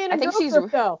used to be in a girl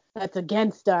group, though. That's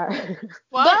against her.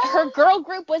 But her girl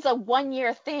group was a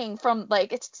 1-year thing from,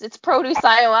 it's Produce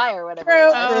IOI or whatever.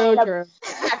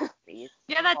 True.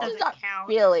 Yeah, that doesn't count.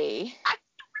 Really.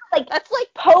 That's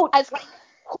Pote,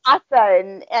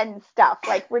 Kwasa and stuff.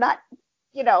 We're not,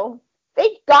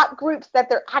 they've got groups that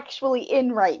they're actually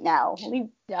in right now.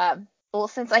 Yeah. Well,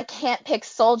 since I can't pick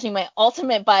Solji, my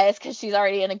ultimate bias, because she's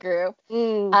already in a group,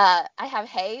 I have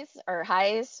Hayes.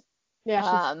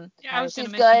 Yeah, I was she's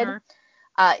gonna good. Her.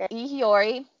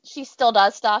 Ihiori, she still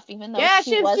does stuff, even though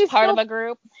she was part of a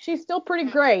group. She's still pretty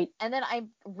great. And then I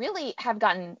really have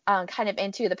gotten kind of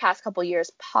into the past couple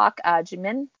years Park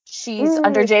Jimin. She's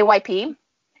under JYP.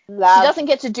 She doesn't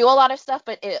get to do a lot of stuff,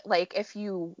 but if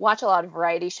you watch a lot of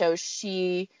variety shows,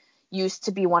 she used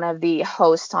to be one of the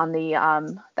hosts on the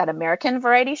that American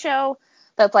variety show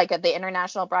that's at the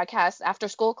International Broadcast After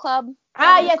School Club.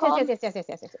 Yes.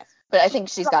 But I think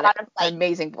she's got an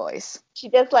amazing voice. She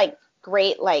does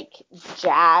great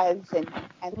jazz and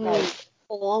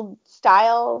old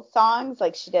style songs.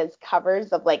 She does covers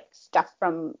of stuff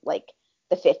from the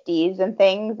 50s and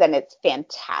things, and it's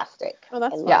fantastic. Oh,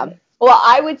 that's fun. Well,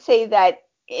 I would say that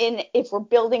if we're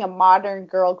building a modern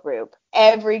girl group,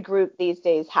 every group these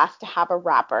days has to have a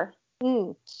rapper.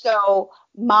 So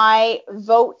my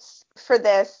votes for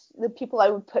this, the people I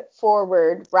would put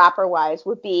forward rapper-wise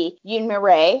would be Yoon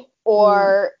Mi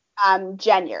or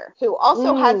Jenya, who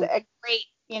also has a great,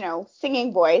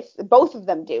 singing voice. Both of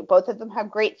them do. Both of them have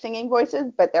great singing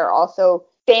voices, but they're also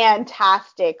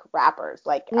fantastic rappers.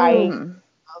 Like, I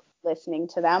love listening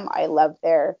to them. I love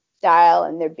their style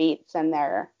and their beats and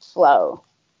their flow.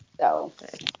 So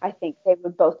I think they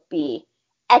would both be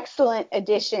excellent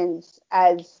additions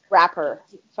as rapper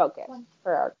focus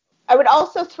for our. I would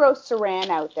also throw Saran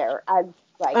out there as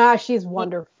like. She's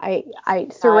wonderful.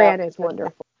 Saran is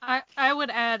wonderful. I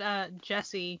would add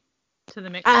Jessie to the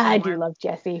mix. I do love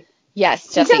Jessie.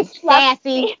 Yes, Jessie. She's just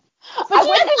sassy. But she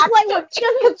doesn't play with.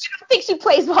 I don't think she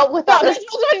plays well with others. She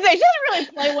doesn't really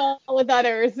play well with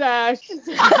others.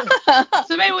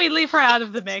 So maybe we leave her out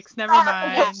of the mix. Never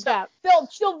mind. Yeah.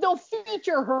 They'll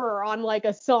feature her on like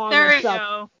a song. There you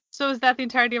go. So is that the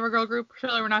entirety of our girl group?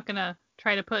 Surely we're not gonna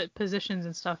try to put positions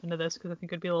and stuff into this because I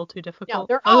think it'd be a little too difficult.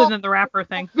 No, other than the rapper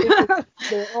thing.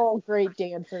 They're all great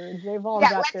dancers. They've all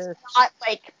got their. Not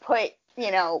like put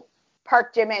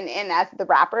Park Jimin in as the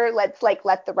rapper. Let's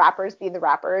let the rappers be the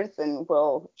rappers, and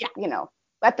we'll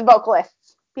let the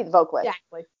vocalists be the vocalists.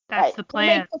 Exactly. That's the plan.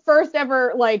 We'll make the first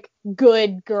ever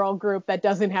good girl group that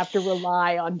doesn't have to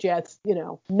rely on just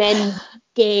men's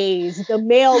gaze, the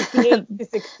male gaze to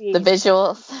succeed. The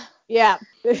visuals. Yeah,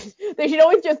 they should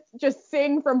always just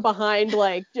sing from behind,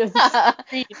 just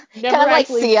kind of like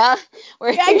Sia,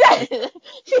 where exactly.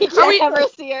 you can't ever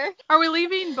see her. Are we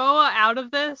leaving Boa out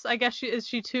of this? I guess is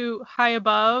she too high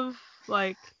above?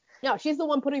 No, she's the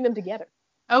one putting them together.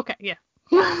 Okay, yeah.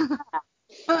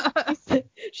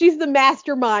 She's the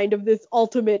mastermind of this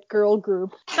ultimate girl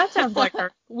group. That sounds like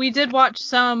her. We did watch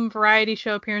some variety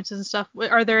show appearances and stuff.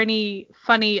 Are there any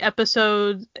funny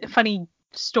episodes, funny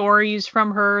stories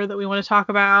from her that we want to talk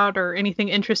about, or anything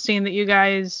interesting that you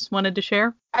guys wanted to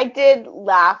share? I did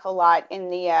laugh a lot in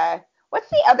the what's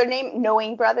the other name?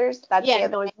 Knowing Brothers. That's the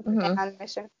other name on the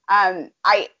mission.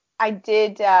 I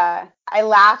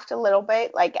laughed a little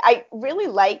bit. I really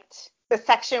liked the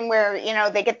section where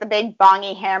they get the big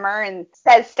bongy hammer and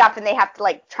says stuff and they have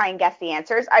to try and guess the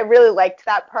answers. I really liked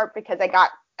that part because I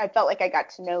felt like I got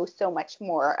to know so much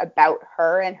more about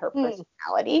her and her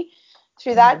personality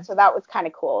through that. So that was kind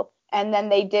of cool. And then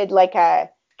they did a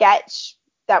sketch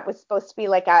that was supposed to be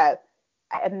a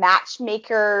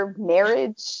matchmaker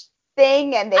marriage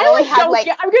thing, and they only had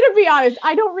I'm gonna be honest,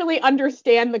 I don't really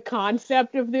understand the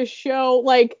concept of this show.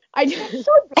 It's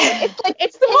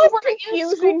the most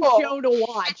confusing show to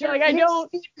watch. I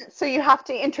don't. So you have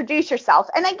to introduce yourself,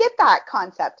 and I get that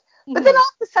concept. But then all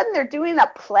of a sudden they're doing a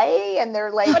play and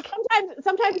they're But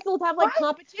sometimes they'll have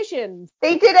competitions.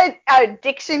 They did a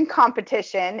diction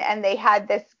competition and they had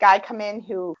this guy come in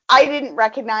who I didn't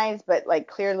recognize, but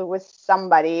clearly was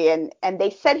somebody, and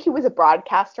they said he was a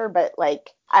broadcaster, but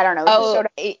I don't know.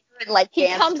 He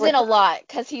comes in a lot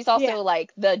because he's also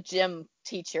the gym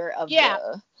teacher of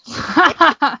the.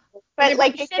 But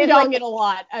they did it a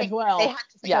lot as well. They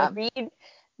had to read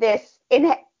this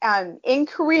in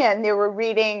Korean. They were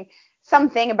reading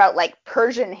something about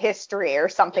Persian history or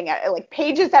something,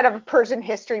 pages out of a Persian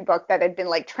history book that had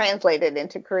been translated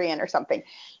into Korean or something,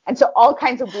 and so all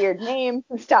kinds of weird names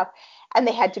and stuff, and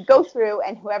they had to go through,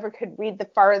 and whoever could read the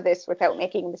farthest without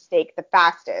making a mistake the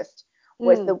fastest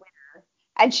was the winner,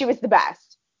 and she was the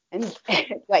best, and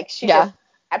she just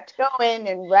kept going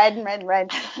and read,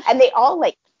 and they all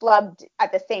flubbed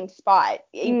at the same spot,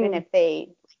 even if they.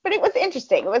 But it was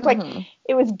interesting. It was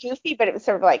it was goofy, but it was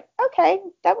sort of okay,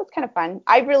 that was kind of fun.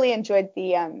 I really enjoyed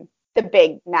the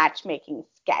big matchmaking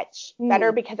sketch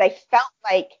better because I felt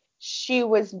like she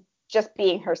was just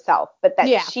being herself, but that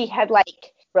she had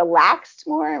relaxed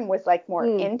more and was more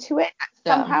into it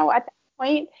somehow at that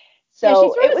point.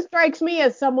 So she sort of strikes me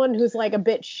as someone who's a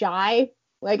bit shy.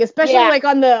 Especially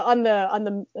on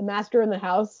the Master in the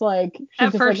House,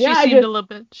 at first she seemed a little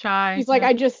bit shy. She's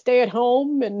I just stay at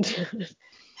home and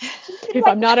if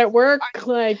I'm not at work,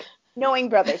 Knowing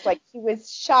Brothers, she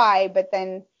was shy, but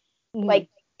then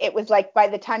it was by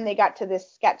the time they got to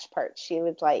this sketch part, she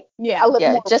was a little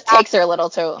more. It just takes her a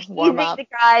little to warm up. The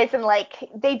guys and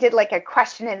they did a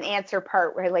question and answer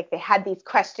part where they had these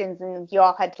questions and you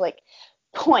all had to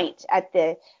point at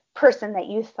the person that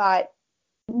you thought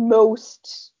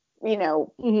most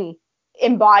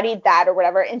embodied that or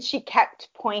whatever, and she kept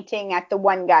pointing at the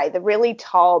one guy, the really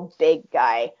tall big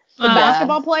guy, the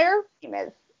basketball player.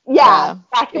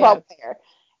 Basketball player,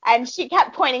 and she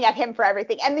kept pointing at him for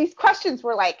everything, and these questions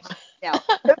were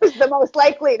who's the most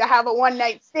likely to have a one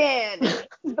night stand,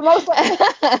 the most likely.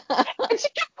 And she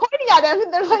kept pointing at him,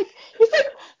 and they're he's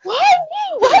why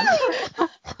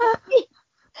me?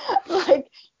 Like,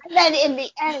 and then in the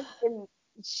end,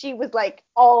 she was like,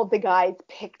 all the guys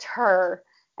picked her,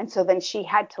 and so then she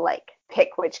had to like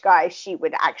pick which guy she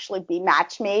would actually be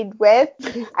match made with,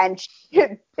 and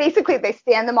basically they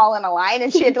stand them all in a line,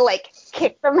 and she had to like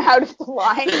kick them out of the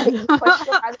line, like push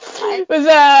them out of the line. It was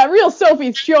a real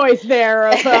Sophie's choice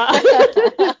there.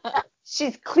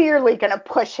 She's clearly gonna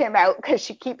push him out because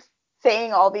she keeps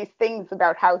saying all these things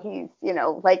about how he's, you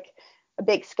know, like a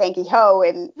big skanky hoe,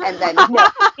 and then no,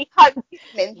 he hugged him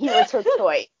and he was her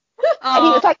choice. And he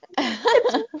was like,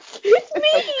 it's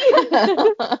me.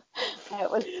 And it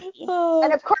was,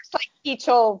 and of course, like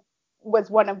Heechul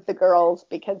was one of the girls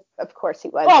because, of course, he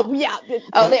was. Oh yeah.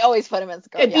 They always put him as a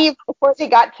girl. Yeah. Before they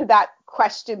got to that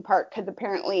question part, because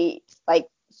apparently, like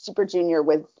Super Junior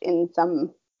was in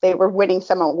some, they were winning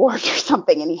some award or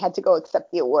something, and he had to go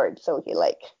accept the award, so he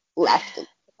like left and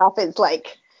took off his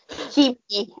like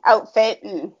Kimi outfit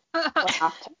and went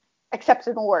off to accept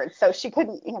an award. So she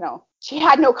couldn't, you know, she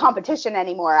had no competition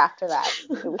anymore after that.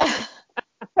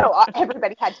 So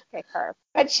everybody had to pick her.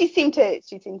 But she seemed to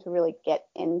really get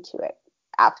into it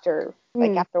after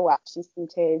after a while. She seemed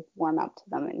to warm up to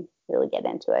them and really get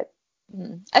into it.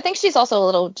 I think she's also a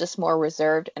little just more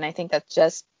reserved, and I think that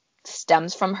just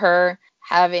stems from her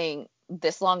having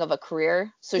this long of a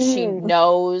career, so she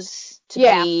knows to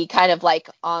be kind of like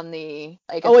on the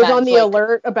like always on the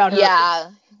alert about her.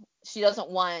 Yeah, she doesn't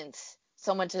want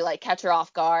someone to like catch her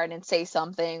off guard and say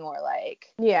something or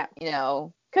like you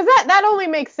know, because that only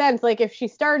makes sense. Like if she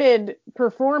started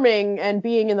performing and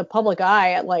being in the public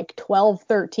eye at like 12,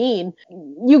 13,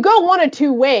 you go one of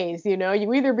two ways, you know,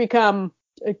 you either become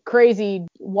a crazy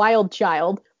wild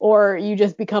child or you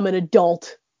just become an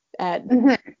adult at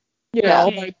you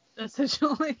know, like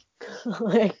essentially.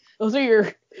 Like those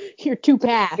are your two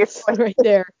paths right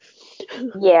there.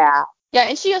 Yeah. Yeah,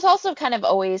 and she has also kind of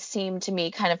always seemed to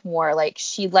me kind of more like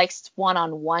she likes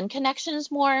one-on-one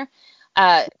connections more,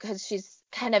 because she's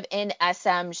kind of in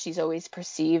SM, she's always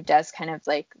perceived as kind of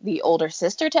like the older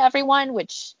sister to everyone,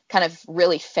 which kind of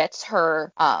really fits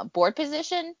her board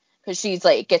position, because she's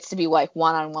like gets to be like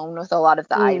one-on-one with a lot of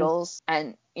the idols,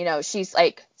 and you know, she's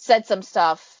like said some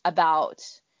stuff about,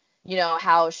 you know,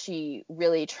 how she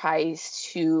really tries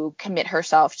to commit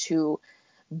herself to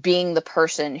being the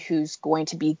person who's going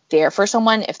to be there for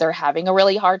someone if they're having a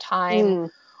really hard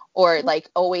time, or like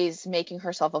always making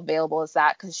herself available as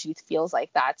that, because she feels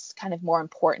like that's kind of more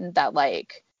important, that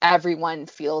like everyone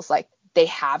feels like they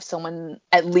have someone,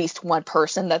 at least one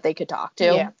person that they could talk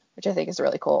to, which I think is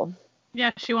really cool.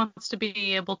 Yeah, she wants to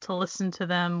be able to listen to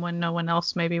them when no one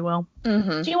else maybe will.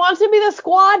 She wants to be the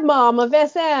squad mom of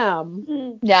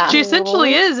SM. Yeah. She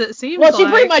essentially is, it seems like. Well,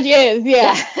 she pretty much is,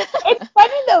 yeah. It's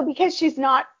funny, though, because she's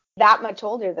not that much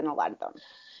older than a lot of them.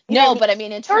 No, but I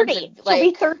mean, in terms 30. of, like...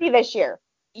 She'll be 30 this year.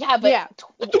 Yeah,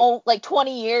 but like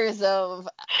 20 years of,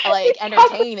 like,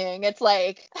 entertaining, it's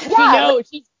like... Yeah,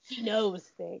 she knows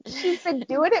things. She's been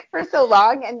doing it for so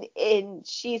long, and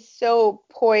she's so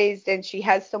poised, and she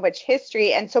has so much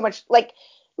history and so much, like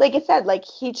I said, like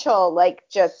Heechul, like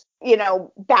just, you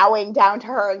know, bowing down to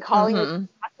her and calling her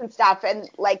boss and stuff, and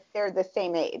like they're the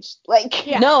same age. Like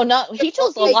no,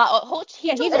 Heechul's a lot.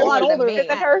 He's a lot older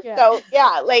than her. Yeah. So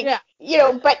you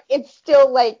know, but it's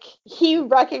still like he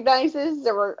recognizes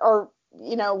or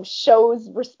you know, shows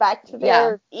respect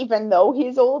there, even though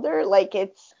he's older. Like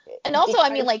it's. And also, I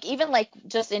mean, like, even, like,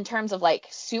 just in terms of, like,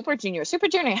 Super Junior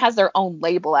has their own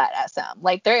label at SM.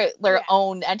 Like, they're their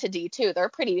own entity, too. They're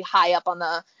pretty high up on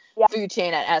the food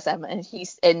chain at SM, and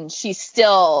she's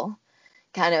still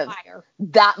kind of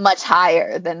that much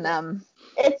higher than them.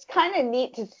 It's kind of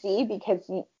neat to see, because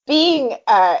being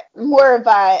more of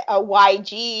a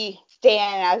YG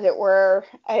stan, as it were,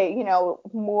 you know,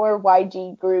 more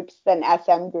YG groups than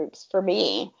SM groups for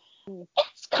me,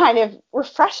 it's kind of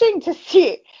refreshing to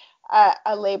see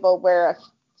a label where a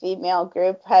female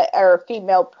group or a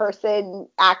female person,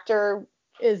 actor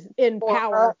is in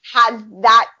power, has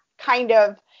that kind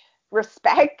of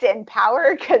respect and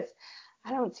power, because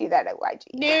I don't see that at YG.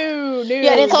 No.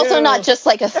 Yeah, and it's also not just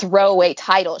like a throwaway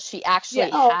title. She actually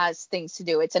has things to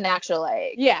do. It's an actual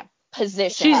position.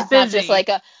 She's it's busy. Not just like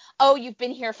you've been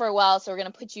here for a while, so we're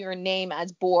going to put your name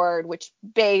as board, which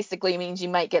basically means you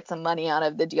might get some money out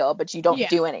of the deal, but you don't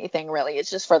do anything really.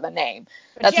 It's just for the name.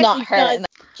 But that's not her.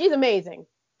 She's amazing.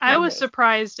 I was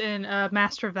surprised in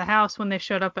Master of the House when they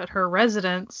showed up at her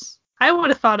residence. I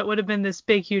would have thought it would have been this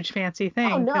big, huge, fancy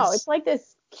thing. Oh, no. It's like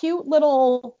this cute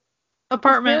little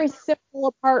apartment. Very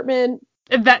simple apartment.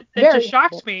 It just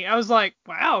shocked me. I was like,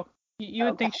 wow. You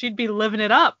would think she'd be living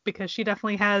it up, because she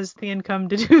definitely has the income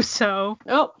to do so.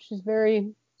 Oh, she's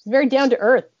very down to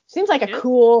earth. Seems like a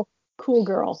cool Cool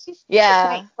girl.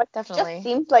 Yeah, What definitely. Just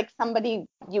seems like somebody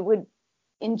you would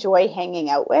enjoy hanging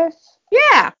out with.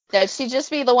 Yeah. She'd just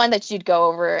be the one that you'd go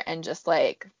over and just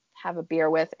like have a beer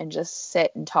with and just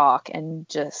sit and talk and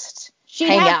just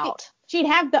hang out. She'd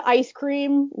have the ice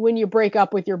cream when you break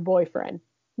up with your boyfriend.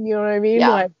 You know what I mean? Yeah.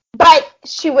 Like, but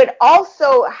she would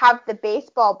also have the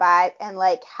baseball bat and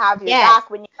like have your back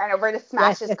when you went over to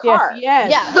smash his car. Yes.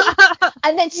 Yeah.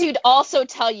 And then she'd also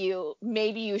tell you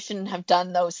maybe you shouldn't have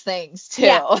done those things too.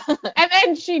 Yeah. And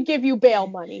then she'd give you bail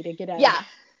money to get out. Yeah.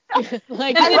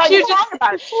 Like, and then she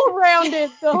just full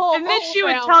rounded the whole. And then she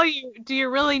would tell you, "Do you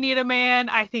really need a man?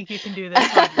 I think you can do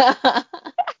this on your own."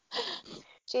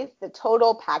 She's the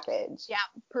total package. Yeah,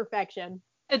 perfection.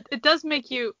 It does make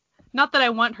you, not that I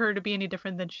want her to be any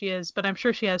different than she is, but I'm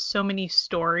sure she has so many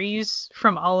stories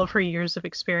from all of her years of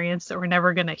experience that we're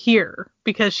never going to hear,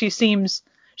 because she seems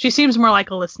more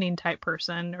like a listening type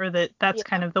person, or that's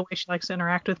kind of the way she likes to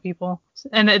interact with people.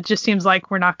 And it just seems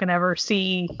like we're not going to ever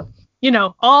see,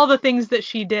 all the things that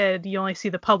she did. You only see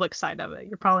the public side of it.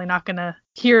 You're probably not going to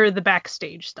hear the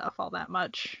backstage stuff all that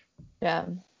much. Yeah.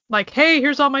 Like, hey,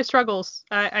 here's all my struggles.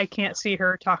 I can't see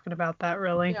her talking about that,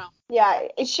 really. Yeah,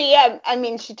 she,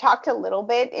 she talked a little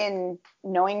bit in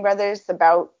Knowing Brothers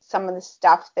about some of the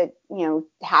stuff that,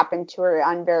 happened to her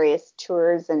on various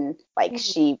tours, and like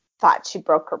she thought she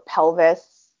broke her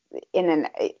pelvis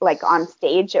on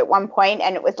stage at one point,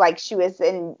 and it was like she was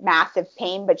in massive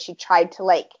pain, but she tried to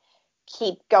like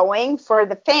keep going for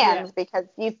the fans because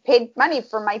you've paid money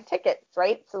for my tickets,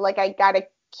 right? So like I gotta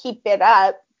keep it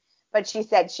up. But she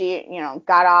said she,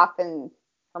 got off, and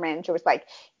her manager was like,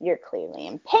 "You're clearly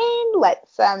in pain.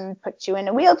 Let's put you in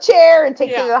a wheelchair and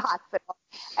take you to the hospital."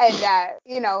 And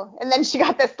and then she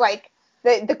got this like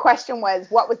the question was,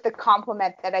 what was the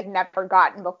compliment that I'd never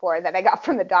gotten before that I got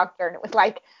from the doctor? And it was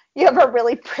like, "You have a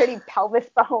really pretty pelvis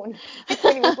bone."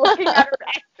 When he was looking at her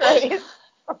X-rays.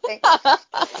 That's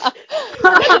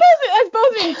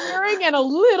both endearing and a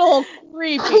little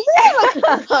creepy.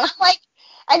 Like.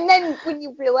 And then when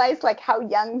you realize like how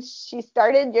young she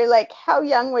started, you're like, how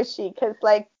young was she? Because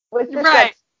like, was this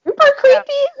like super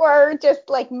creepy or just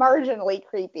like marginally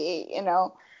creepy,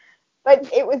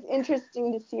 But it was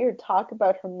interesting to see her talk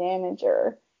about her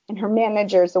manager, and her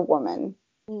manager's a woman,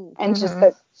 and just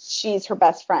that she's her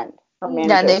best friend. Her manager.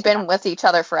 Yeah, they've been with each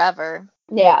other forever.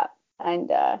 Yeah, and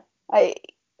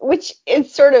which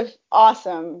is sort of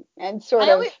awesome and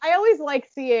I always like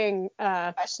seeing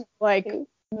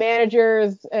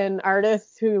managers and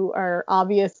artists who are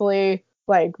obviously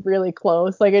like really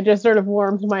close. Like it just sort of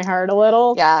warms my heart a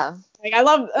little. Yeah. Like I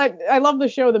love the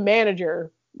show The Manager,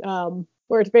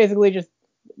 where it's basically just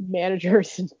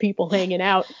managers and people hanging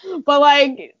out. But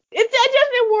like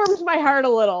it warms my heart a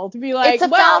little to be like, it's a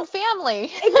found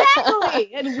family.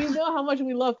 Exactly. And we know how much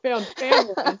we love found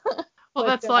families. Well,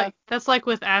 that's like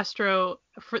with Astro.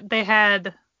 They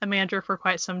had a manager for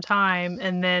quite some time,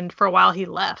 and then for a while he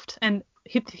left, and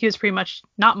he was pretty much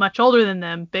not much older than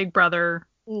them, big brother.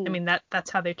 I mean, that's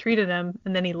how they treated him.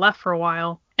 And then he left for a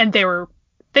while, and they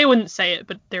wouldn't say it,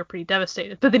 but they were pretty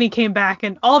devastated. But then he came back,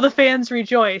 and all the fans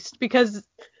rejoiced because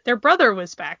their brother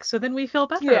was back. So then we feel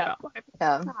better about life.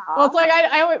 Yeah. Well, it's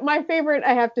like my favorite,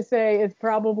 I have to say, is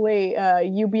probably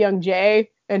Yoo Byung-jae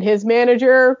and his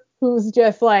manager, who's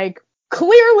just like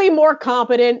clearly more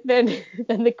competent than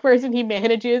the person he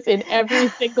manages in every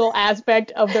single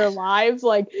aspect of their lives,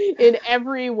 like in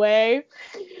every way.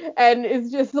 And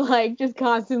it's just like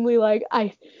constantly like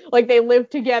they live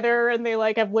together, and they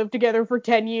like have lived together for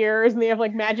 10 years, and they have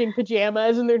like matching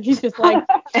pajamas, and they're just like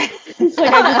it's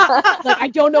like I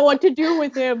don't know what to do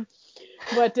with him.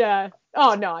 But the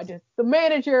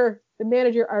manager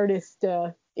artist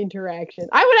interaction.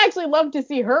 I would actually love to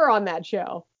see her on that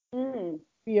show.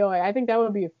 BOA. I think that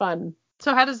would be fun.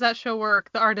 So how does that show work?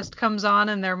 The artist comes on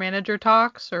and their manager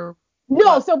talks, or no?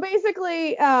 What? So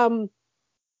basically,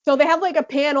 so they have like a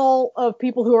panel of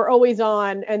people who are always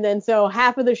on, and then so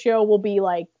half of the show will be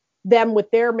like them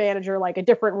with their manager, like a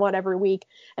different one every week,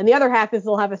 and the other half is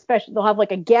they'll have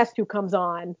like a guest who comes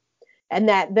on, and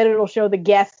then it'll show the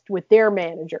guest with their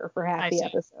manager for half the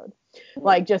episode,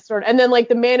 like just sort of, and then like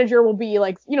the manager will be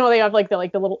like, they have like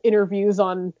the little interviews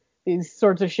on these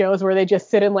sorts of shows where they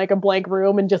just sit in like a blank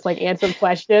room and just like answer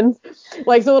questions.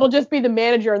 Like, so it'll just be the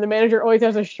manager, and the manager always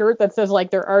has a shirt that says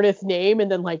like their artist's name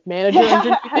and then like manager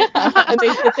underneath it. And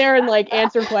they sit there and like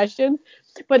answer questions.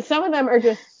 But some of them are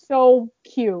just so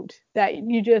cute that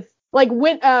you just like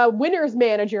Winner's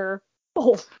manager.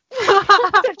 Oh,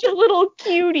 such a little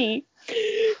cutie.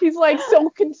 He's like so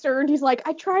concerned. He's like,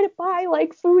 I try to buy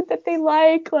like food that they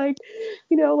like,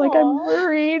 you know, like I'm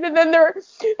worried. And then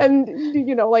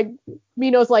you know, like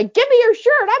Mino's like, give me your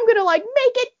shirt. I'm gonna like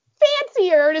make it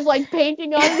fancier, and is like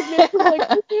painting on his nipple, like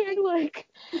and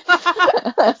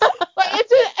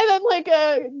then like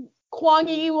Kwang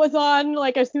Yi was on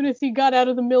like as soon as he got out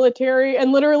of the military,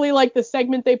 and literally like the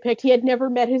segment they picked, he had never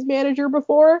met his manager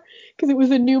before because it was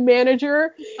a new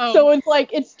manager. So it's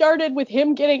like it started with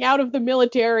him getting out of the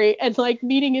military and like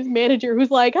meeting his manager, who's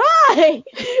like, "Hi,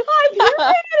 I'm your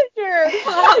manager."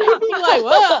 And being like,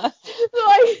 "Whoa!" So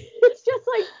it's just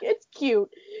like it's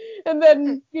cute. And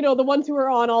then you know the ones who are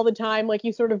on all the time, like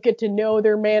you sort of get to know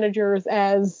their managers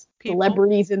as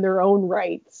celebrities in their own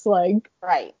rights, like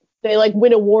right. They like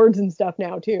win awards and stuff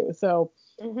now too, so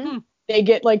they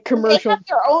get like commercials. They have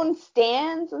their own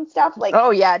stands and stuff. Like, oh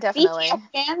yeah, definitely. BTS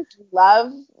fans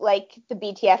love like the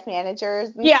BTS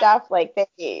managers and stuff. Like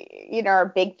they, you know, are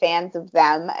big fans of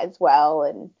them as well,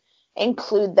 and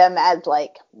include them as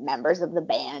like members of the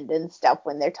band and stuff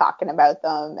when they're talking about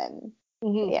them, and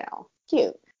you know,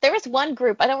 cute. There was one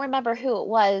group, I don't remember who it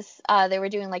was. They were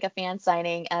doing like a fan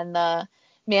signing, and the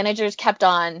managers kept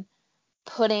on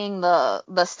putting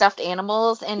the stuffed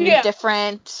animals in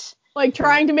different, like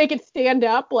trying to make it stand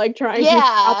up, like trying to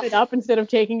prop it up instead of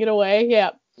taking it away.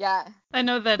 Yeah. I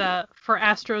know that for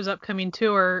Astro's upcoming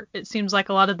tour, it seems like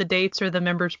a lot of the dates are the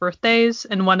members' birthdays,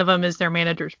 and one of them is their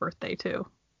manager's birthday too.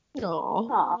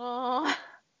 Aww.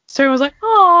 So everyone was like,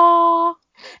 aww.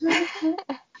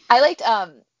 I liked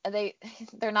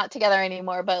they're not together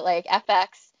anymore, but like FX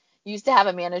used to have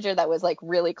a manager that was like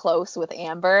really close with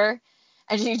Amber.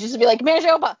 And she'd just be like, manager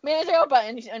Oppa,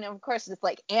 and of course it's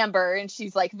like Amber, and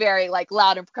she's like very like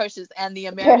loud and precocious and the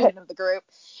American of the group,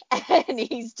 and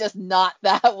he's just not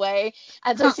that way.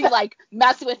 And so she like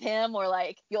mess with him, or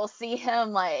like you'll see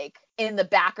him like in the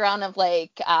background of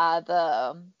like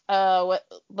the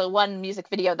one music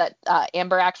video that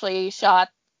Amber actually shot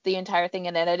the entire thing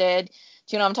and edited. Do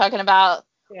you know what I'm talking about?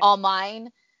 Yeah. All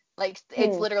Mine. Like,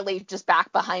 it's literally just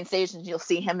back behind stage, and you'll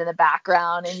see him in the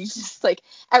background, and he's just, like,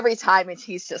 every time,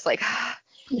 he's just, like,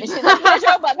 and she's like,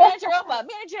 manager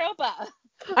Oppa.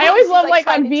 I always love, like,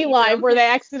 on V-Live, where they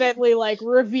accidentally, like,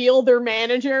 reveal their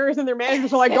managers, and their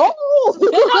managers are like,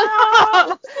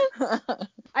 oh!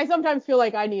 I sometimes feel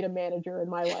like I need a manager in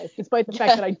my life, despite the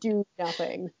fact that I do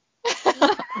nothing.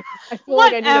 I feel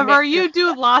whatever, like you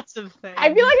do lots of things.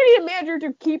 I feel like I need a manager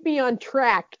to keep me on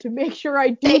track, to make sure I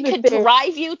do the thing. They could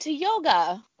drive you to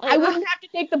yoga. I wouldn't have to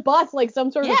take the bus like some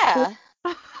sort of... Yeah.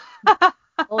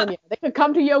 They could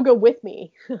come to yoga with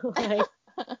me. Like...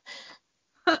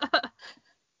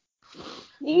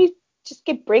 You just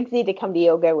get Briggsy to come to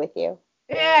yoga with you.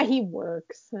 Yeah, he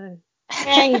works. And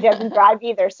he doesn't drive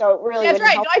either, so it really wouldn't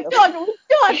help you. We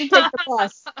still have to take the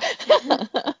bus.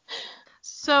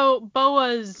 So,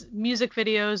 Boa's music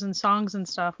videos and songs and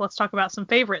stuff, let's talk about some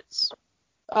favorites.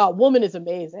 Oh, Woman is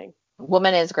amazing.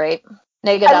 Woman is great.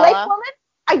 Negadella. I like Woman.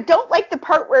 I don't like the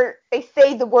part where they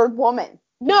say the word woman.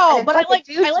 No, but I like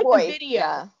the video.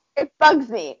 Yeah. It bugs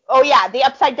me. Oh, yeah, the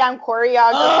upside down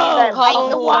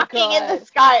choreography, walking in the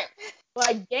sky.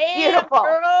 Like, damn, beautiful.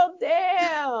 Girl,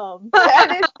 damn.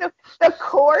 That is the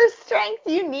core strength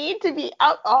you need to be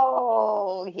up.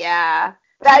 Oh, yeah.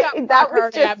 That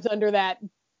was just abs under that.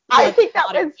 I think that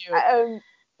was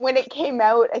when it came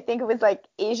out. I think it was like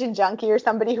Asian Junkie or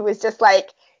somebody who was just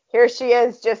like, here she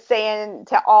is, just saying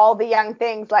to all the young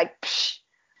things like, psh,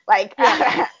 like,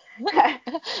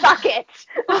 suck it.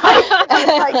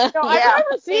 I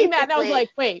remember seeing that and I was like,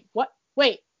 wait, what?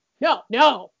 Wait,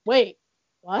 no, wait,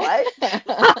 what?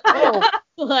 Oh,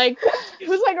 like it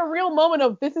was like a real moment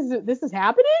of this is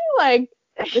happening, like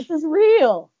this is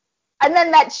real. And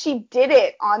then that she did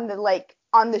it on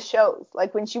the shows,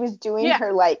 like when she was doing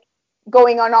her like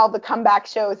going on all the comeback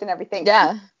shows and everything.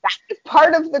 Yeah. That was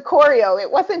part of the choreo.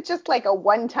 It wasn't just like a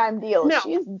one-time deal. No.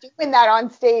 She's doing that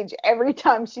on stage every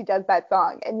time she does that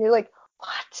song. And you're like,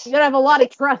 what? You gotta have a lot of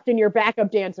trust in your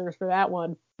backup dancers for that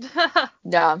one.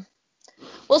 Yeah.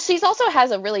 Well, she's also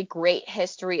has a really great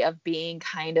history of being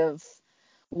kind of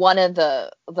one of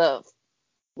the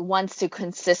ones to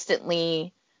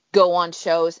consistently go on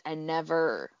shows and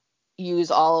never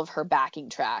use all of her backing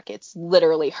track. It's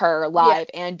literally her live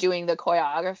and doing the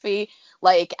choreography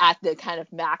like at the kind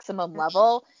of maximum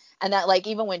level. And that like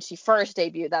even when she first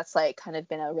debuted, that's like kind of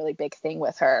been a really big thing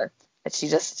with her. That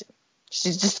she's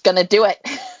just gonna do it.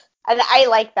 And I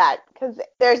like that because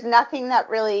there's nothing that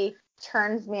really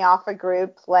turns me off a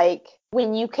group like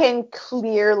when you can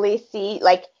clearly see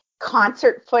like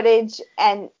concert footage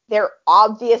and they're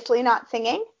obviously not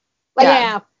singing. Like,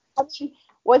 yeah. I mean,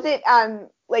 was it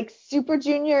like Super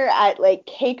Junior at like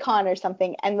KCON or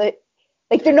something, and like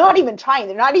they're not even trying,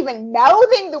 they're not even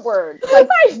mouthing the words. Like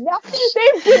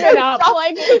they've given up.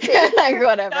 Like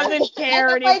whatever. Doesn't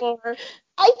care anymore.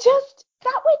 Like,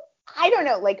 I don't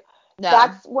know, like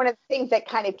that's one of the things that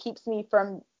kind of keeps me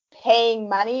from paying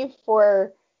money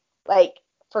for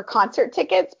concert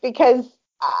tickets, because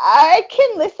I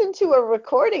can listen to a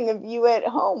recording of you at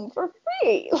home for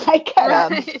free. Like I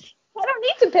don't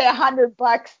need to pay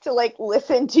 $100 to like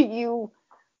listen to you,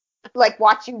 like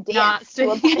watch you dance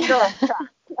to a Bachelor track.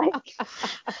 Like,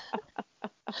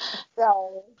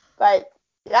 so, but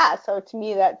yeah, so to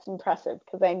me that's impressive,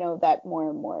 because I know that more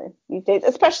and more these days,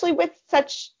 especially with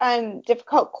such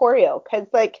difficult choreo, because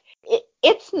like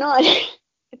it's not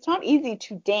it's not easy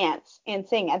to dance and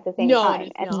sing at the same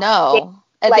time.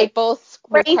 And they both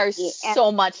require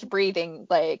so much breathing.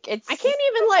 Like I can't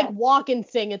even like walk and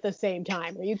sing at the same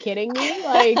time. Are you kidding me?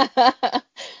 Like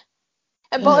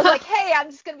and Bo's like, hey, I'm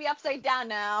just gonna be upside down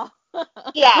now.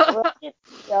 Yeah.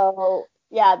 So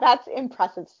yeah, that's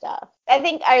impressive stuff. I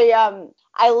think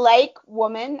I like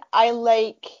Woman. I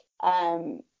like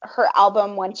her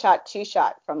album One Shot, Two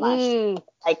Shot from last year,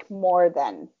 like more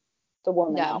than the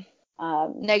Woman album.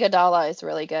 Negadala is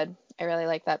really good. I really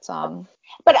like that song.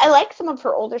 But I like some of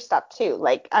her older stuff too.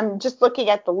 Like I'm just looking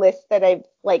at the list that I've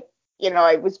like,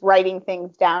 I was writing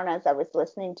things down as I was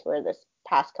listening to her this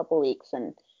past couple weeks,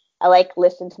 and I like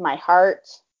Listen to My Heart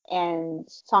and a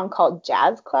song called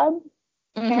Jazz Club.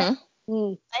 Mm-hmm.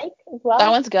 Like as well. That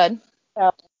one's good.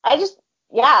 So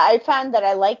I found that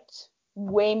I liked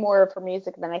way more of her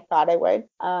music than I thought I would.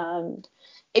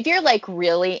 If you're like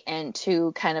really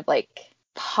into kind of like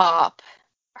pop,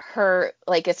 her,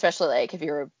 like, especially like if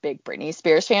you're a big Britney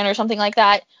Spears fan or something like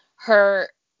that, her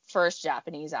first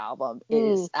Japanese album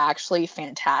is actually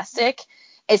fantastic,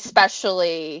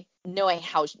 especially knowing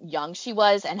how young she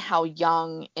was and how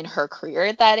young in her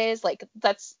career that is. Like,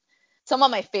 that's some of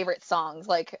my favorite songs.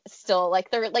 Like, still, like,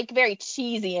 they're like very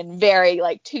cheesy and very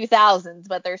like 2000s,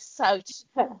 but they're such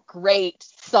great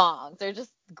songs. They're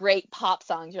just great pop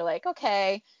songs. You're like,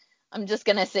 okay, I'm just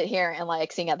gonna sit here and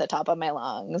like sing at the top of my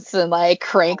lungs and like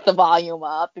crank the volume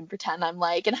up and pretend I'm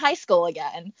like in high school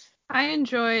again. I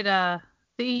enjoyed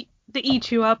the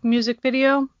Eat You Up music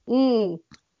video.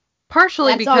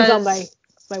 Partially because song's on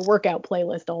my workout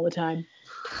playlist all the time.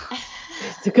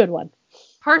 It's a good one.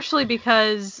 Partially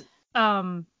because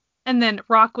and then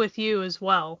Rock With You as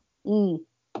well.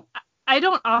 I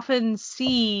don't often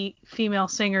see Korean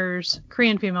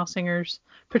female singers,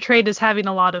 portrayed as having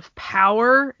a lot of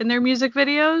power in their music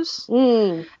videos.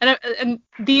 And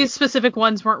these specific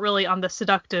ones weren't really on the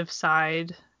seductive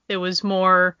side. It was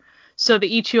more, so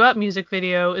the Eat You Up music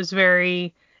video is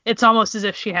it's almost as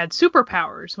if she had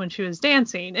superpowers when she was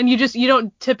dancing. And you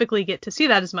don't typically get to see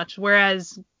that as much.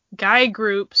 Whereas guy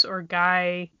groups or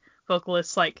guy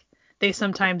vocalists, like, they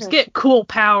sometimes get cool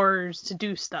powers to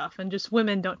do stuff, and just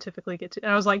women don't typically get to.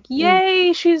 And I was like,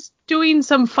 yay, she's doing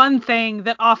some fun thing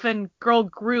that often girl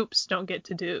groups don't get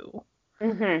to do.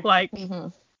 Like,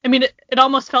 I mean, it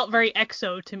almost felt very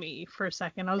EXO to me for a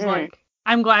second. I was like,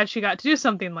 I'm glad she got to do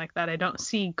something like that. I don't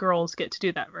see girls get to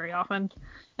do that very often.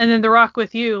 And then the Rock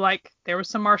With You, like, there was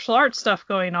some martial arts stuff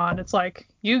going on. It's like,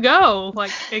 you go.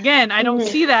 Like, again, I don't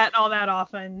see that all that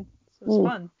often. So it's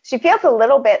fun. She feels a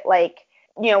little bit like,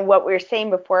 what we were saying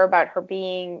before about her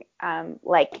being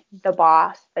like the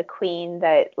boss, the queen,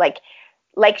 that like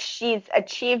she's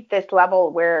achieved this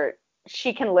level where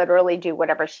she can literally do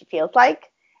whatever she feels like,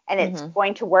 and it's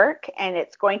going to work, and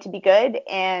it's going to be good.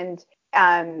 And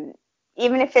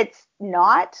even if it's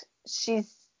not,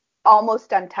 she's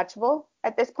almost untouchable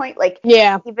at this point. Like,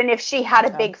 even if she had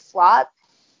a big flop,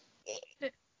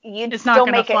 you'd still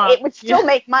make it. It would still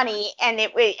make money, and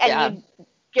you'd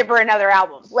give her another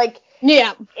album. Like,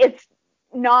 it's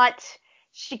not,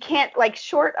 she can't, like,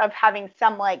 short of having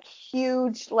some like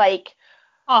huge like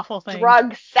awful thing,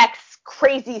 drug, sex,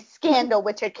 crazy scandal,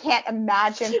 which I can't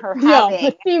imagine her having.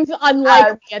 It seems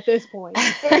unlikely at this point.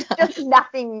 There's just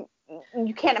nothing,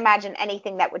 you can't imagine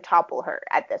anything that would topple her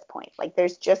at this point. Like,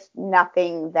 there's just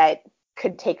nothing that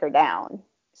could take her down.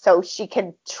 So she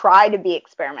can try to be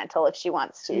experimental if she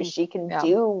wants to. She can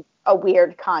do a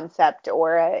weird concept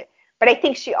but I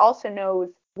think she also knows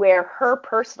where her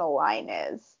personal line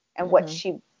is and what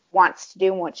she wants to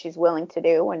do and what she's willing to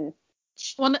do. And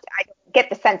I don't get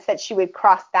the sense that she would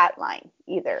cross that line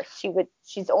either.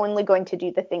 She's only going to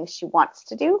do the things she wants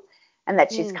to do and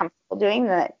that she's comfortable doing.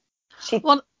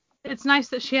 Well, it's nice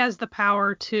that she has the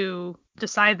power to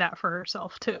decide that for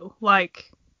herself too. Like,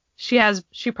 she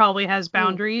probably has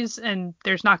boundaries, and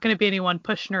there's not going to be anyone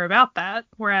pushing her about that.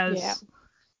 Whereas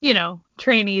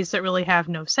trainees that really have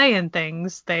no say in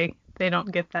things, they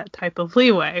don't get that type of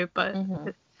leeway. But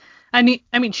I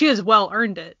mean, she has well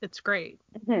earned it. It's great.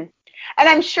 And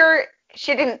I'm sure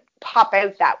she didn't pop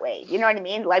out that way. You know what I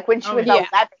mean? Like when she was 11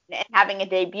 and having a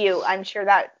debut, I'm sure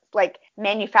that like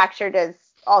manufactured as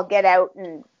all get out,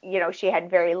 and she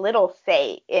had very little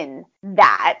say in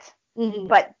that.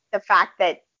 But the fact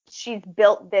that she's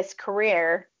built this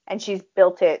career and she's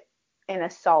built it in a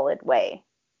solid way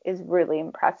is really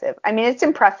impressive. I mean, it's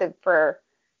impressive for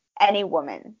any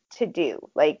woman to do.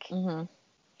 Like, when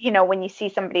you see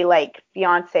somebody like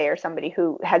Beyonce or somebody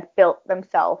who has built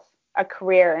themselves a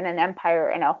career and an empire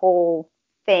and a whole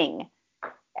thing,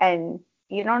 and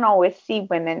you don't always see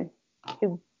women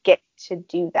who get to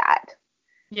do that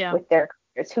with their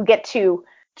careers, who get to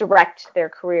direct their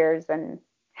careers and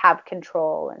have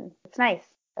control, and it's nice.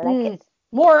 I like it.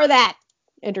 More of that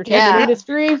entertainment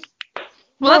industry.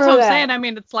 Well, that's what I'm saying. I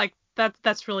mean, it's like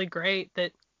that's really great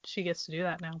that she gets to do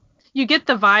that now. You get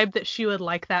the vibe that she would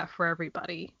like that for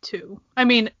everybody too. I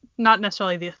mean, not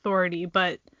necessarily the authority,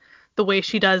 but the way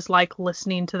she does like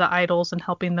listening to the idols and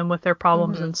helping them with their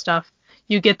problems and stuff.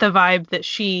 You get the vibe that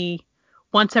she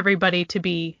wants everybody to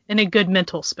be in a good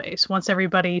mental space, wants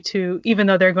everybody to, even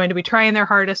though they're going to be trying their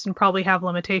hardest and probably have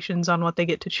limitations on what they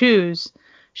get to choose,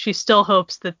 she still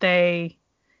hopes that they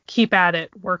keep at it,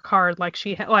 work hard, like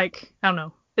I don't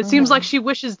know. It seems like she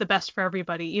wishes the best for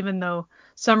everybody, even though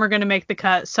some are going to make the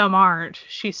cut, some aren't.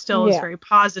 She still is very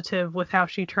positive with how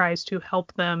she tries to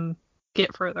help them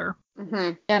get further.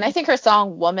 And I think her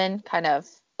song Woman kind of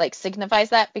like signifies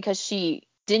that, because she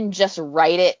didn't just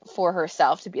write it for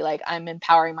herself to be like, I'm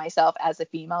empowering myself as a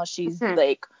female. She's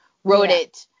like wrote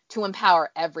it to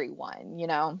empower everyone,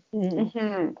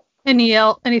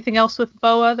 Anything else with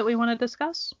Boa that we want to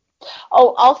discuss?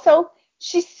 Oh, also,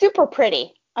 she's super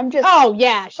pretty. I'm just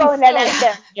she's throwing that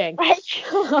out there.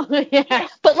 Right?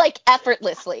 But like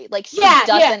effortlessly. Like she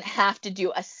doesn't have to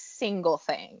do a single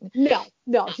thing.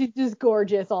 No, she's just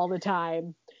gorgeous all the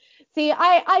time. See,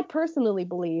 I personally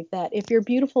believe that if you're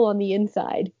beautiful on the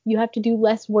inside, you have to do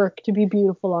less work to be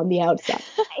beautiful on the outside.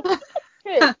 True.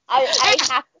 I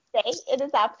have to say, it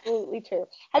is absolutely true.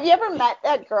 Have you ever met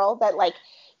that girl that like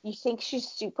you think she's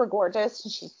super gorgeous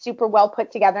and she's super well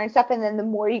put together and stuff, and then the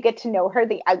more you get to know her,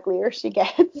 the uglier she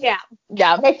gets? Yeah.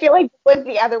 And I feel like it was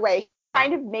the other way.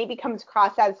 Kind of maybe comes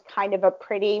across as kind of a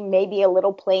pretty, maybe a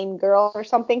little plain girl or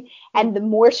something. And the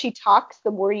more she talks,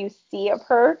 the more you see of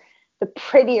her, the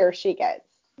prettier she gets,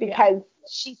 because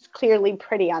she's clearly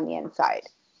pretty on the inside.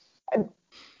 And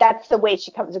that's the way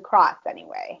she comes across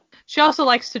anyway. She also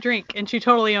likes to drink, and she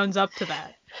totally owns up to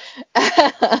that.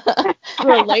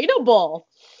 Relatable.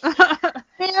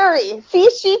 Very. See,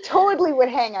 she totally would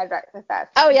hang out with us.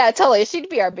 Oh, yeah, totally. She'd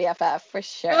be our BFF for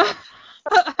sure.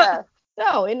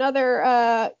 So, in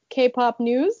other K-pop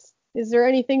news, is there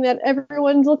anything that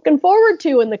everyone's looking forward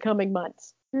to in the coming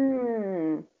months?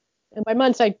 And by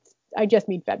months, I just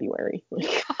mean February.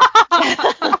 It's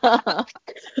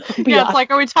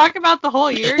like, are we talking about the whole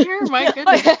year here? My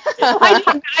goodness.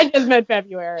 I just meant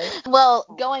February. Well,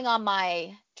 going on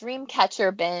my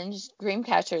Dreamcatcher binge,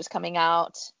 Dreamcatcher is coming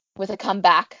out with a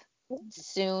comeback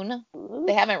soon.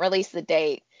 They haven't released the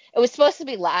date. It was supposed to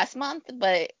be last month,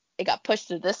 but it got pushed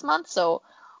to this month. So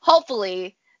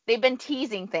hopefully they've been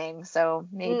teasing things. So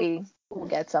maybe we'll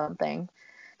get something.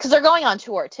 Because they're going on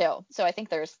tour too. So I think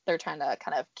they're trying to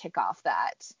kind of kick off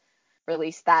that,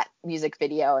 release that music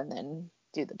video, and then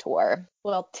do the tour.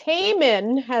 Well,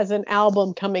 Taemin has an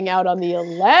album coming out on the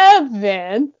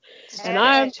 11th, and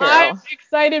I'm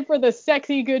excited for the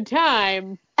Sexy Good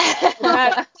Time.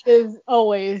 That is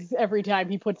always every time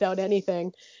he puts out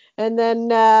anything. And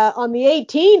then on the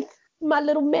 18th, my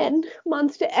little men,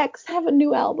 Monster X, have a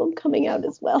new album coming out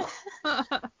as well.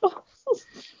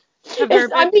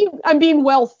 I'm being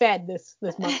well fed this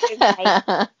month.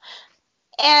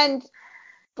 And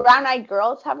Brown Eyed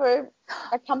Girls have a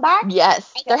comeback?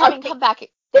 Yes, they're having a comeback.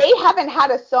 They haven't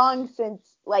had a song since,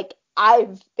 like,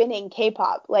 I've been in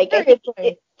K-pop. Like, I think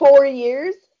it's 4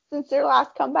 years since their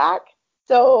last comeback.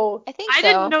 So I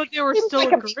didn't know they were still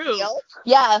a group.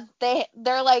 Yeah,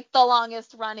 they're like the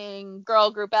longest running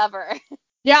girl group ever.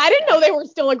 Yeah, I didn't know they were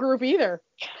still a group either.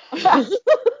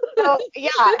 So, yeah,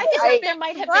 I think there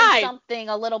might have been something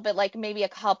a little bit like maybe a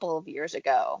couple of years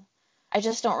ago. I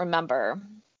just don't remember.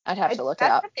 I'd have to look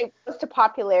it up. They rose to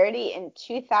popularity in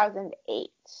 2008.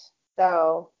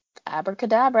 So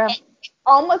abracadabra.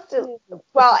 Almost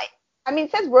well, I mean,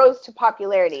 it says rose to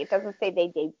popularity. It doesn't say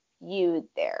they debuted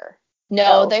there.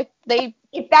 No, so they.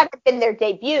 If that had been their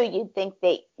debut, you'd think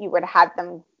you would have had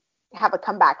them have a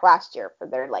comeback last year for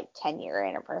their like 10-year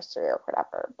anniversary or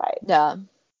whatever. But yeah.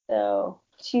 So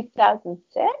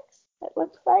 2006, it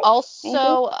looks like.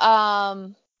 Also,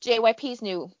 JYP's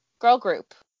new girl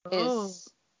group is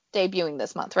debuting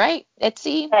this month, right?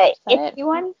 ITZY? Right. ITZY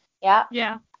one? Yeah.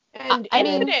 Yeah. And I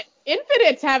mean,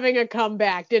 Infinite's having a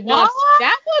comeback. Did not see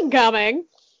that one coming.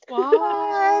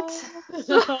 What?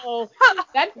 So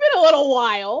that's been a little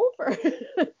while.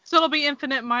 So it'll be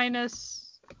Infinite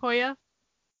minus Hoya?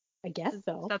 I guess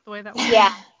so. Is that the way that works?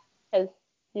 Yeah. Because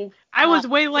I was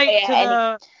way late to Hoya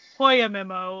the Hoya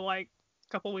memo like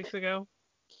a couple weeks ago.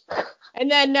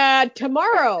 And then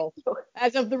tomorrow,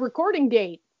 as of the recording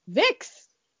date, VIX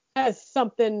has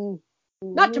something.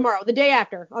 Not tomorrow, the day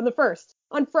after, on the 1st.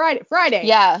 On Friday.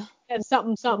 Yeah. Has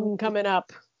something coming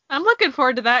up. I'm looking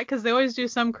forward to that because they always do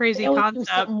some crazy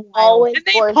concept. always And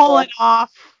they pull it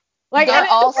off. Like, they're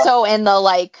also in the,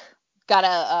 like,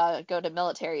 gotta go to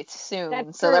military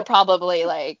soon, so they're probably,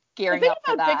 like, gearing up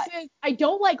for that. VIX is, I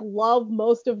don't, like, love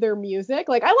most of their music.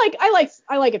 Like, I like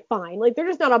it fine. Like, they're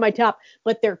just not on my top.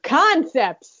 But their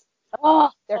concepts.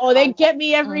 They get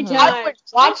me every time. I would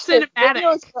watch their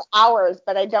videos for hours,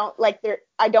 but I don't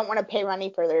want to pay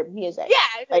money for their music. Yeah,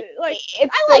 like I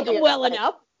like them well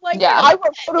enough. Like, yeah, I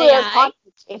would go to their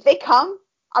concerts. If they come,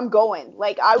 I'm going.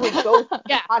 Like, I would go to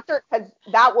a concert because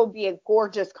that will be a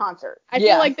gorgeous concert. I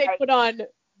feel like they put on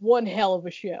one hell of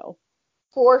a show.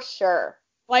 For sure.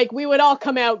 Like, we would all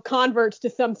come out converts to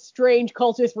some strange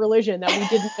cultist religion that we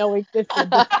didn't know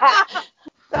existed.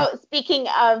 So, speaking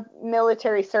of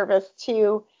military service,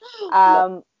 too,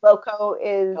 Loco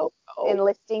is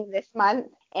enlisting this month,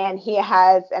 and he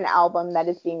has an album that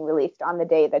is being released on the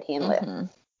day that he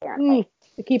enlists, apparently.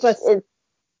 To keep us fed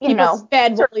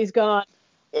while he's gone.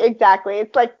 Exactly.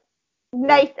 It's, like,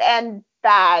 nice and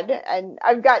bad. And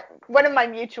I've got, one of my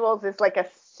mutuals is, like, a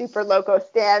super Loco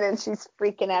stan, and she's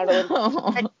freaking out a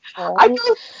little.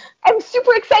 I'm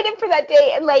super excited for that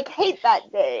day and, like, hate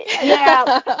that day.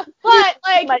 Yeah. But,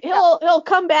 like, he'll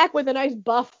come back with a nice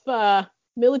buff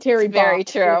military bomb. Very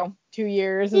true. In 2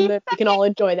 years, and then we can all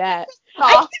enjoy that.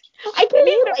 I can't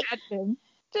even imagine him.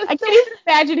 I can't even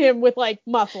imagine him with, like,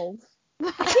 muscles. He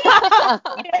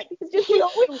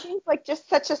always seems like just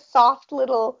such a soft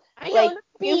little, like,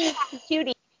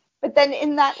 cutie. But then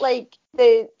in that, like,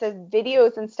 the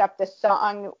videos and stuff, the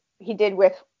song he did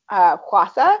with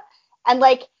Hwasa, and,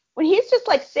 like, when he's just,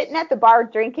 like, sitting at the bar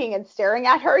drinking and staring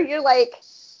at her, you're like,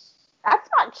 that's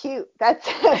not cute. That's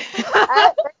there's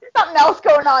something else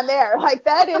going on there. Like,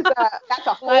 that's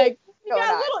a whole like, you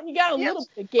got a little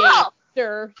bit of game,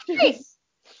 sir.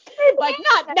 Like,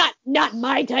 not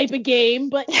my type of game,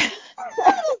 but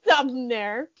something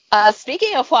there.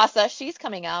 Speaking of Hwasa, she's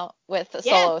coming out with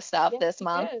solo stuff this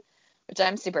month, which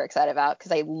I'm super excited about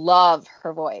because I love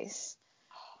her voice.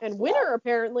 And Winner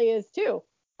apparently is too.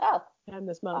 And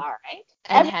this month. All right.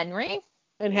 And Henry.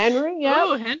 And Henry, yeah.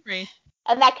 Oh, Henry.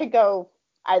 And that could go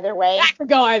either way.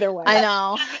 I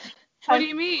know. What do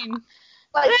you mean?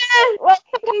 Like, well,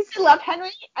 sometimes I love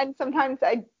Henry, and sometimes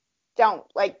I don't.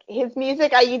 Like, his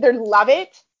music, I either love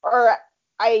it or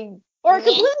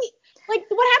completely. Like,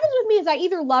 what happens with me is I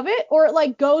either love it or it,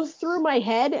 like, goes through my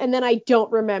head and then I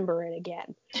don't remember it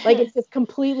again. Like, it's just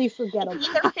completely forgettable. It's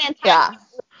either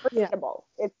fantastic or forgettable.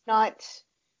 It's not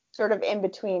sort of in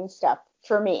between stuff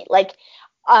for me. Like,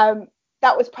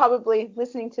 that was probably,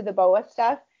 listening to the BoA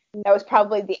stuff, that was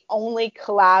probably the only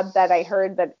collab that I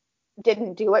heard that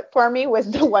didn't do it for me,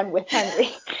 was the one with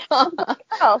Henry.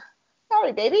 Oh,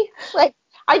 sorry, baby. Like,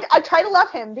 I try to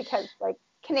love him because, like,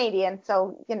 Canadian,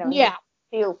 so, you know. Yeah.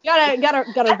 You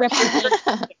gotta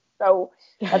represent. So,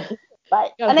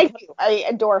 but and I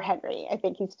adore Henry. I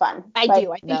think he's fun. I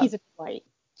think he's a delight.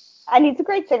 And he's a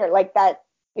great singer. Like that,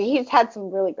 he's had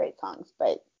some really great songs.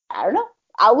 But I don't know.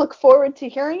 I'll look forward to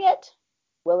hearing it.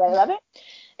 Will I love it?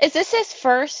 Is this his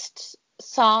first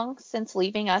song since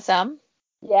leaving SM?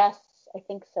 Yes, I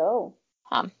think so.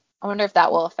 I wonder if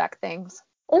that will affect things.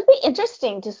 It'll be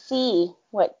interesting to see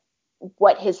what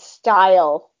his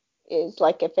style is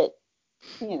like, if it,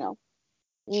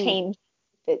 change.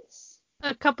 It's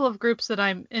a couple of groups that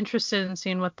I'm interested in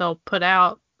seeing what they'll put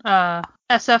out.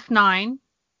 SF9.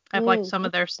 I've liked some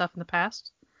of their stuff in the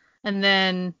past. And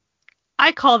then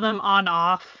I call them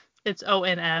on-off. It's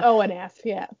ONF. ONF,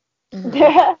 yeah.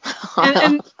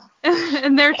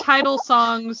 and their title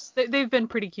songs, they've been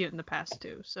pretty cute in the past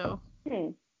too. So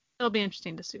it'll be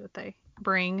interesting to see what they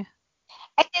bring.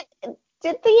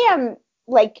 Did the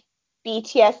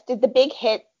BTS, did the big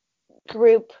hit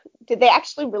group, did they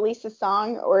actually release a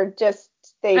song, or just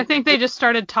I think they just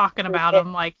started talking about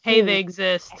them, like, hey, they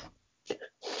exist.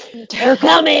 They're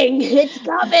coming. It's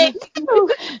coming.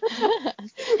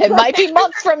 It might be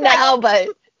months from now, but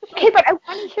okay, but I want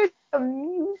to hear the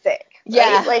music. Right?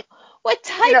 Yeah. Like, What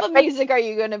type of music are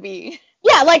you gonna be?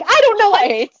 Yeah, like I don't know.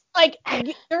 Right. Like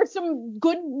there's some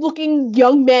good-looking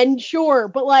young men, sure,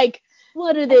 but like,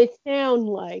 what do they sound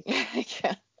like?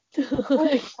 Yeah.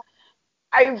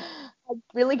 I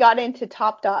really got into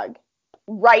Top Dog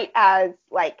right as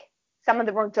like some of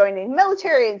them were joining the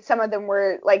military and some of them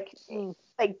were like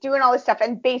doing all this stuff,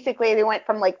 and basically they went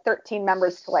from like 13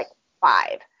 members to like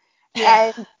 5.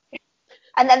 Yeah.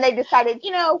 And then they decided,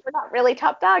 we're not really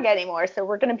Top Dog anymore, so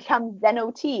we're going to become Zen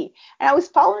OT. And I was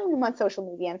following them on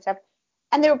social media and stuff,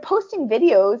 and they were posting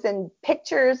videos and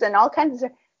pictures and all kinds of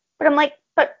stuff. But I'm like,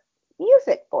 but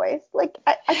music, boys. Like,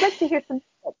 I'd like to hear some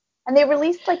music. And they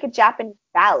released like a Japanese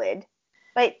ballad,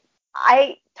 but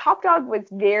Top Dog was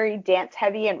very dance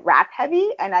heavy and rap heavy,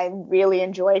 and I really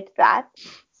enjoyed that.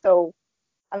 So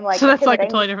I'm like, so that's like a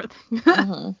totally different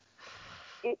thing.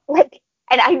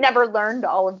 And I never learned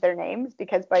all of their names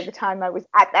because by the time I was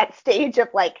at that stage of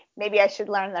like, maybe I should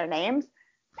learn their names,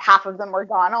 half of them were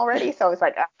gone already. So I was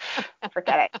like,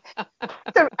 forget it.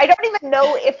 So I don't even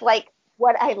know if like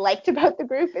what I liked about the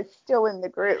group is still in the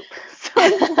group. So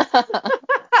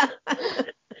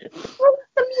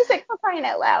the music, for crying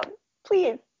out loud,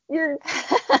 please. Your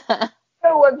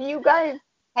show of you guys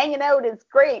hanging out is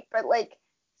great, but like,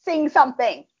 sing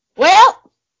something. Well,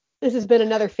 this has been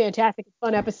another fantastic and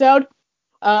fun episode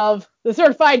of the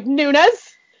Certified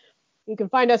Noonas. You can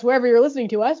find us wherever you're listening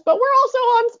to us, but we're also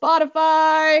on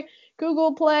Spotify,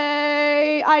 Google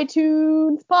Play,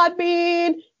 iTunes,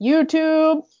 Podbean,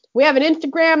 YouTube. We have an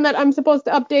Instagram that I'm supposed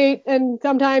to update and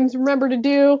sometimes remember to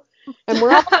do. And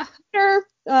we're all on Twitter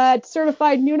at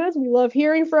Certified Noonas. We love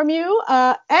hearing from you.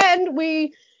 And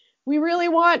we really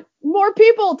want more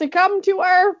people to come to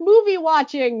our movie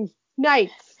watching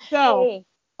nights. So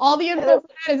all the info for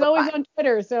that is always on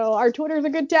Twitter. So our Twitter's a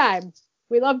good time.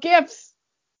 We love gifts.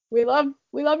 We love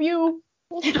you.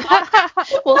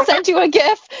 We'll send you a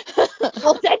gift.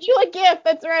 We'll send you a gift.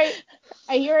 That's right.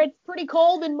 I hear it's pretty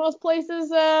cold in most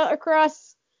places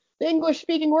across the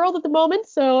English-speaking world at the moment.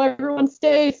 So everyone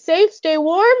stay safe, stay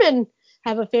warm, and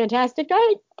have a fantastic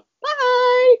night.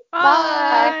 Bye.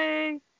 Bye.